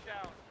 get the flag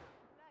down.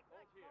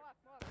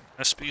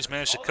 SB's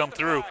managed to come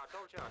through.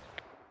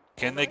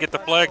 Can they get the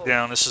flag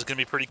down? This is going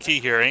to be pretty key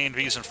here.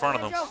 A&V's in front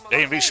of them.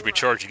 A&V should be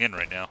charging in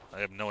right now. I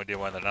have no idea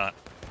why they're not.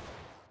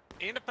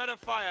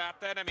 Independent fire at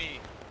the enemy.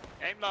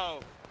 Aim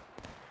low.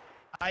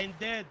 I'm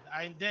dead.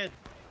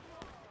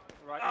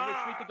 Right,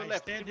 retreat to the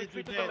left.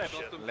 Retreat to the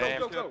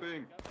left. Go, go, go.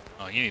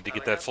 Oh, you need to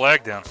get that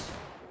flag down.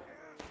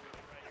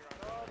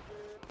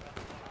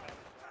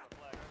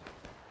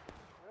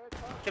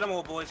 Kill them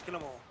all, boys, kill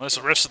them all. Well, that's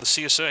the rest of the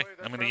CSA.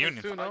 I mean, the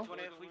Union. Come on.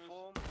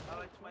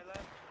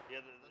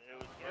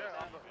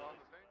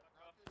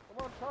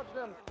 charge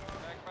them.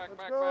 Back.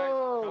 Let's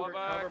go. Cover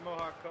back. Cover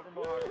Mohawk, cover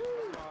Mohawk, cover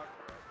Mohawk.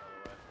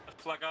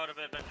 Flag out of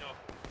it, Benjo.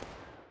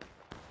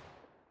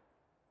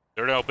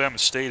 Third Alabama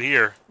stayed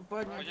here,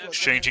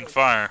 exchanging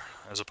fire,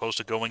 as opposed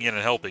to going in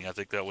and helping. I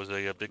think that was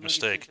a big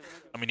mistake.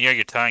 I mean, yeah,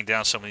 you're tying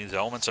down some of these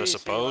elements, I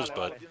suppose,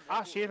 but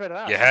Sí, es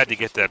verdad. you had to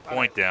get that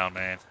point down,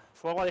 man.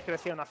 Fuego a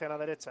discreción hacia la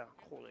derecha.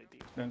 Joder, tío.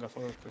 Venga,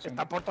 fuego de expresión.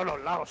 Están por todos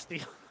los lados,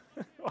 tío.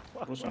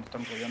 Rusos nos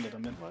están rodeando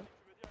también.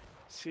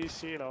 Sí,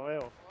 sí, lo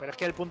veo. Pero es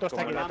que el punto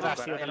está aquí Formamos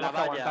detrás, tío. en la Tenemos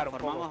que aguantar valla, un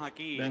poco. formamos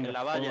aquí, Venga, en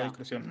la fuego de valla.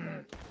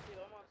 discreción.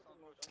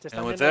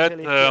 And with that,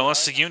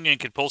 unless the Union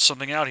can pull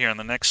something out here in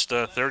the next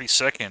 30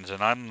 seconds, and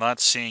I'm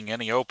not seeing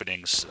any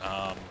openings,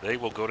 they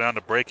will go down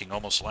to breaking,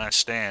 almost last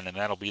stand, and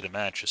that'll be the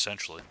match,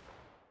 essentially.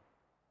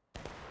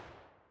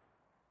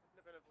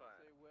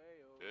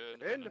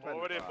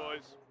 Forward in,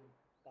 boys.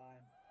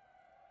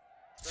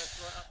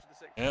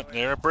 Yep,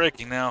 they're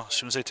breaking now. As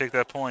soon as they take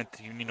that point,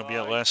 the Union will be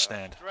at last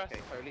stand.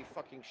 Okay, holy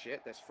fucking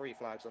shit, there's 3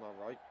 flags on our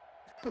right.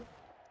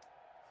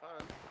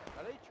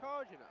 Are they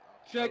charging at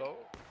us? Check. Hello?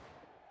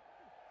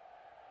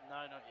 No,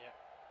 not yet.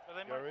 But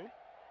they Gary? might.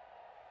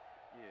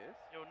 Yes.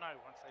 You'll know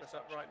once they Press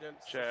start. up right,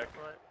 gents. Check.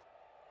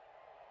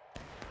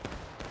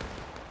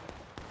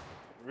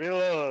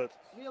 Reload.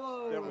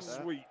 Reload. That was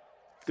sweet.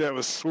 That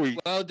was sweet.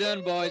 Well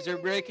done, boys. They're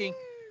breaking.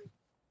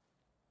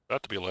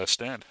 About to be last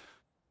stand.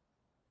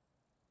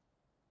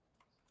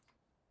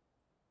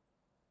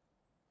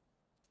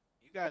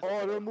 You guys.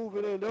 Oh, they're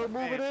moving in. They're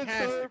moving in,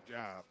 sir.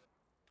 Job.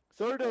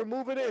 Sir, they're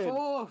moving in.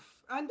 Fourth.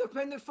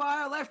 Independent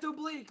fire. Left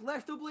oblique.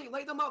 Left oblique.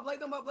 Light them up. Light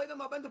them up. Light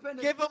them up.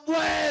 Independent. Give them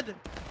lead!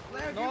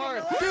 Left,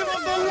 North. give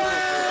them the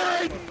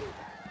lead!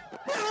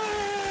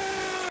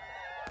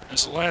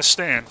 It's the last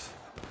stand.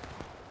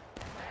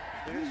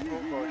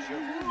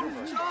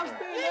 Charge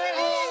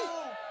bayonets!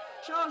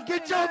 Charge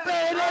Get your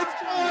bayonets,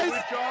 boys!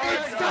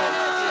 It's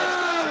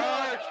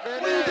time!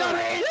 We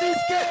gotta end this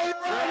game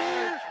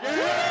right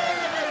here!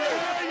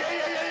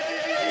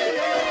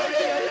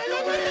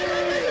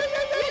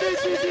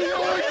 This isn't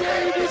our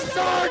game, this is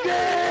our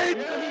game!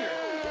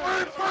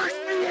 We're first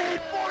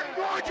V8 Fort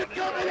Georgia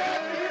coming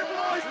after you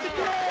boys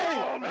today!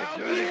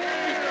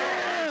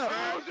 Yeah!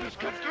 How's this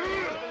come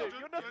through?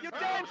 You're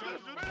dead!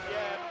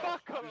 Yeah,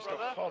 fuck up,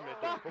 brother!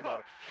 Fuck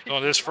up! Oh,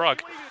 there's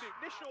Frog.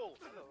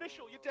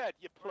 Nishal, you're dead,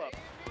 you plump.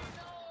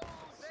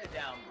 Sit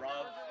down, bro.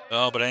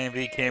 Oh, but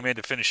AMV came in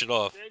to finish it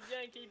off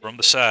from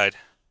the side.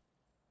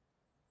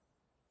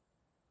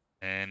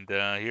 And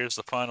here's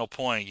the final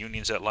point.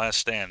 Union's at last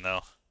stand,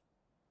 though.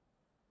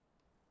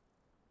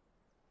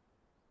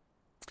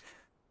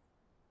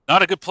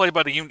 Not a good play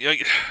by the Union.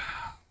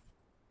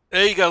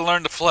 You got to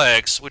learn the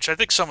flags, which I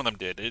think some of them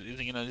did.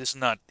 You know, it's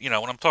not. You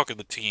know, when I'm talking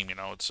to the team, you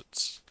know,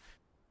 it's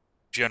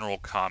general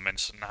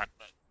comments, not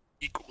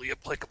equally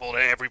applicable to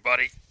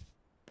everybody.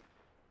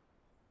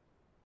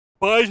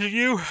 Applies to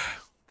you,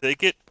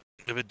 take it.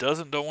 If it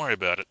doesn't, don't worry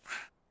about it.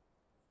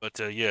 But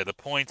yeah, the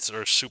points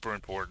are super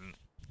important,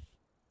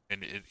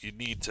 and you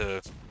need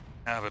to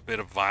have a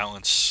bit of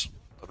violence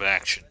of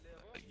action.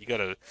 You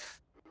gotta.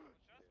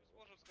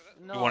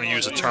 You want to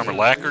use the term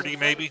alacrity,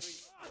 maybe?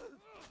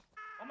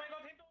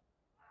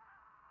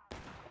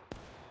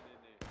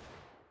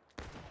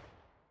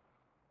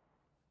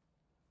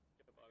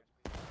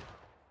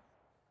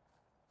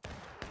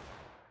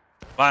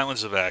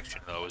 Violence of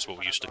action, though, is what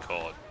we used to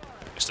call it.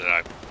 At least that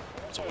I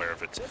was aware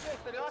of it.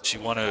 So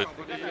you want to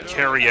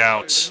carry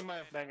out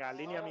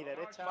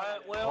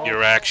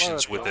your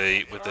actions with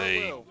a.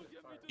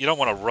 You don't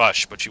want to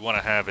rush, but you want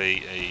to have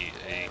a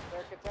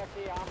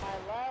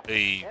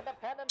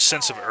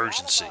sense of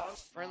urgency.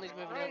 Friendly's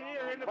moving in.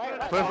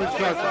 Perfect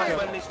shot.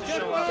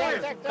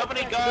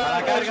 Company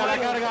guard.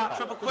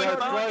 Triple quick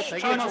punch.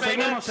 Charge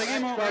bayonets.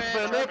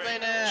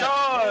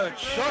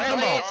 Charge.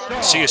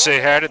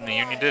 CSA had it and the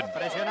Union didn't.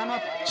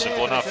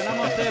 Simple enough.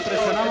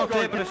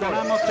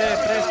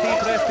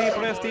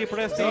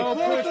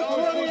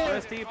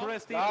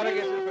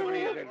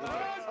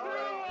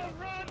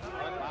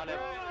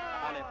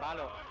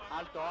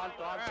 Alto,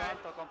 alto, alto,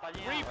 alto,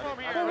 compañía. Free from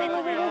here, free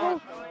from here.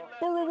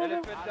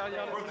 Elephant down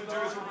yonder.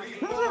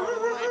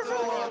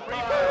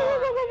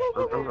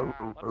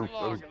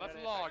 Left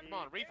log, come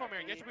on, read from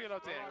here, get your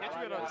reloads in, get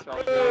your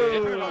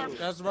reloads in.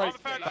 That's right.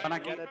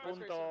 Pilla el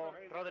punto.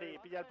 Rodri,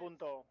 pilla el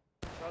punto.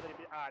 Rodri,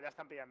 ya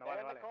están pillando,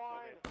 vale, vale.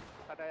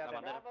 Estate ahí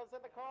atento.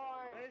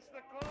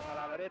 A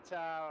la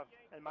derecha,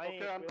 el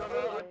maíz.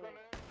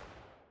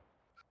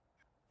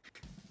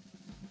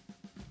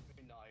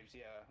 Knives,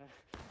 yeah.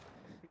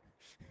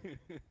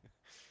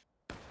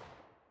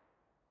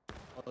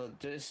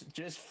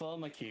 Just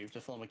form a cube,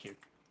 just form a cube.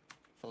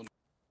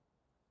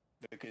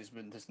 Because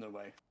there's no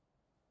way.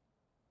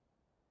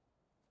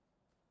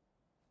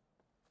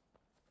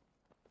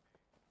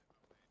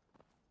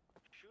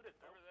 Shoot it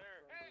over there.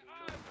 Hey,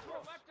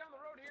 left down the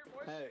road here,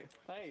 boys.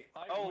 Hey.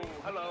 Oh,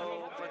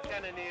 hello. We're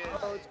cannoneers.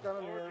 Oh, it's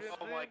cannoneers.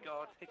 Oh my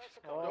god.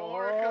 Don't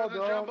worry,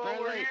 cousin Jumbo,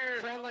 we're here.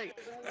 Friendly.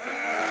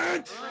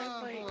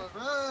 Friendly.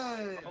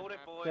 Hold it,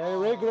 boys. Okay,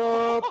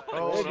 regroup.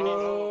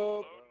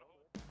 Regroup.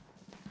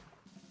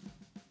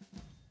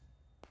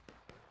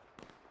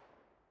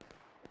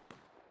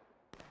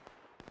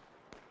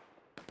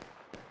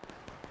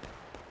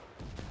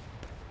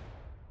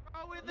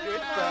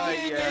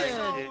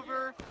 Yankee.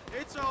 over.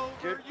 It's over.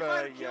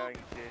 Goodbye, Yankee.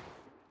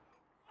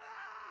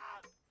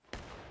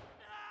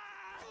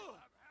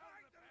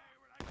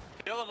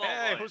 Kill them all,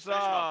 Hey, boys. Finish 'em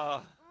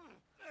off.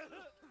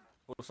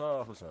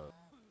 huzzah! Huzzah.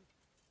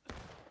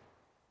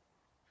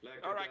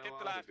 All right, get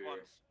the last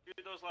ones. Shoot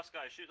those last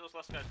guys. Shoot those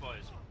last guys,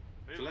 boys.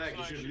 Move over Flag, to you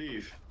the should right,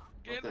 leave.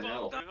 Get What the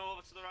hell? Move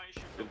over to the right and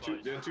shoot them,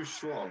 boys. They're too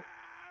strong.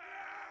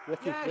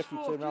 Ricky, Yes, Ricky, turn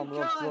fucking around,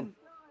 run. John.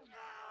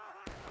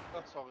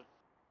 Oh, sorry.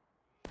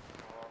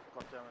 Oh,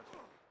 god damn it.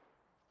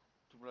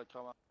 Tut mir leid,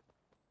 Kramer.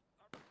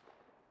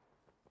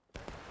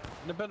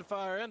 And better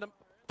fire end them.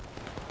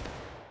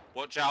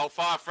 Watch out,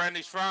 fire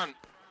friendly's front.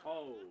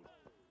 Oh.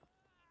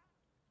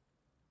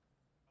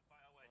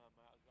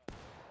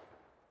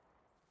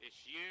 It's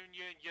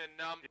Union, you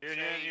numpties.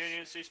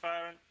 Union, cease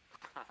firing.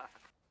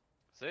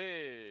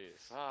 See.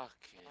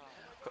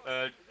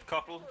 Fucking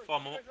Couple,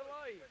 form up.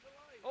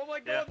 Oh my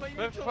Yeah. god, my Move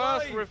unit's first,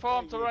 alive!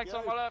 reform to ranks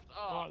on my left.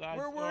 Oh,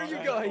 Where were you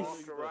guys?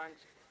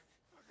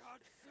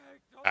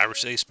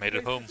 Irish Ace made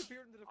it home. So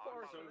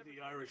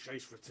the Irish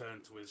Ace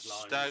returned to his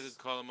lines. staggered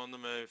column on the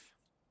move.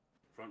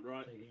 Front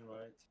right.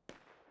 Right.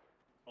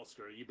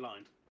 Oscar, are you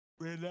blind?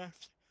 We're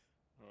left.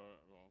 Alright,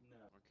 well,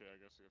 okay, I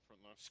guess I get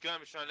front left.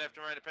 Skirmish on left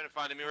and right, independent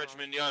finding me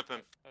regiment in the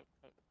open.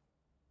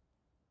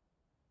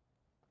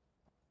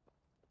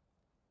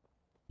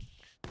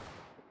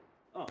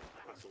 Oh,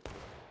 that's all.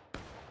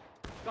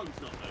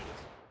 Gun's not loaded.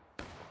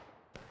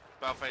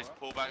 Bellface,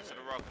 pull back to the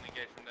rock and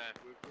engage from there.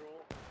 Withdraw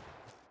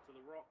to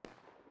the rock.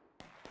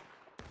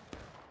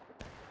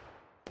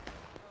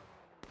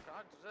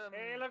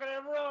 Hey, look at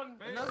him run!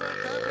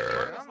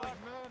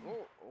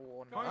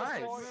 Oh,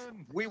 nice.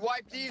 We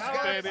wipe these Come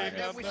guys on, and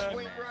then we baby.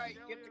 swing right.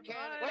 Get the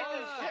cannon. Wait,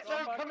 shit,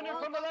 they're coming in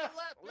from the left.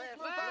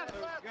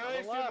 Guys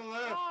to the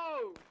left.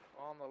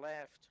 On the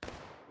left.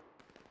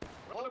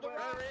 On the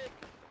right.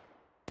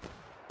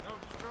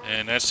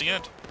 And that's the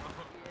end.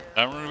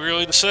 Not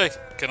really to say.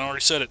 Ken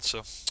already said it,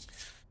 so.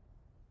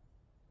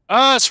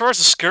 As far as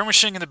the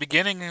skirmishing in the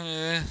beginning,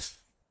 kind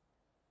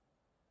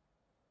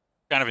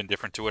of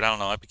indifferent to it. I don't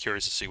know. I'd be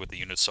curious to see what the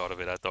units thought of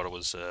it. I thought it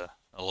was a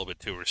little bit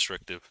too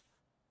restrictive.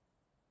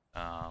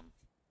 Yeah,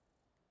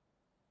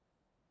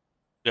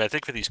 I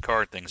think for these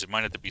card things, it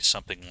might have to be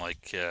something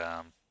like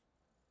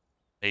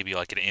maybe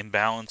like an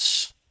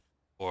imbalance,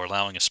 or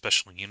allowing a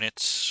special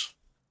units,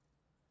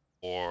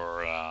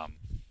 or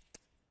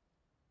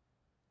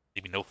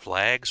maybe no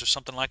flags or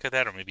something like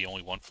that, or maybe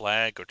only one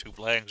flag or two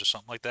flags or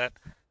something like that.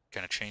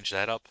 Kind of change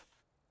that up.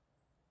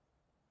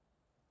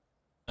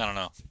 I don't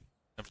know.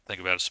 Have to think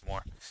about it some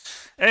more.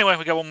 Anyway,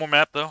 we got one more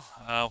map though.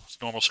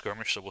 It's normal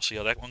skirmish, so we'll see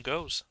how that one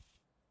goes.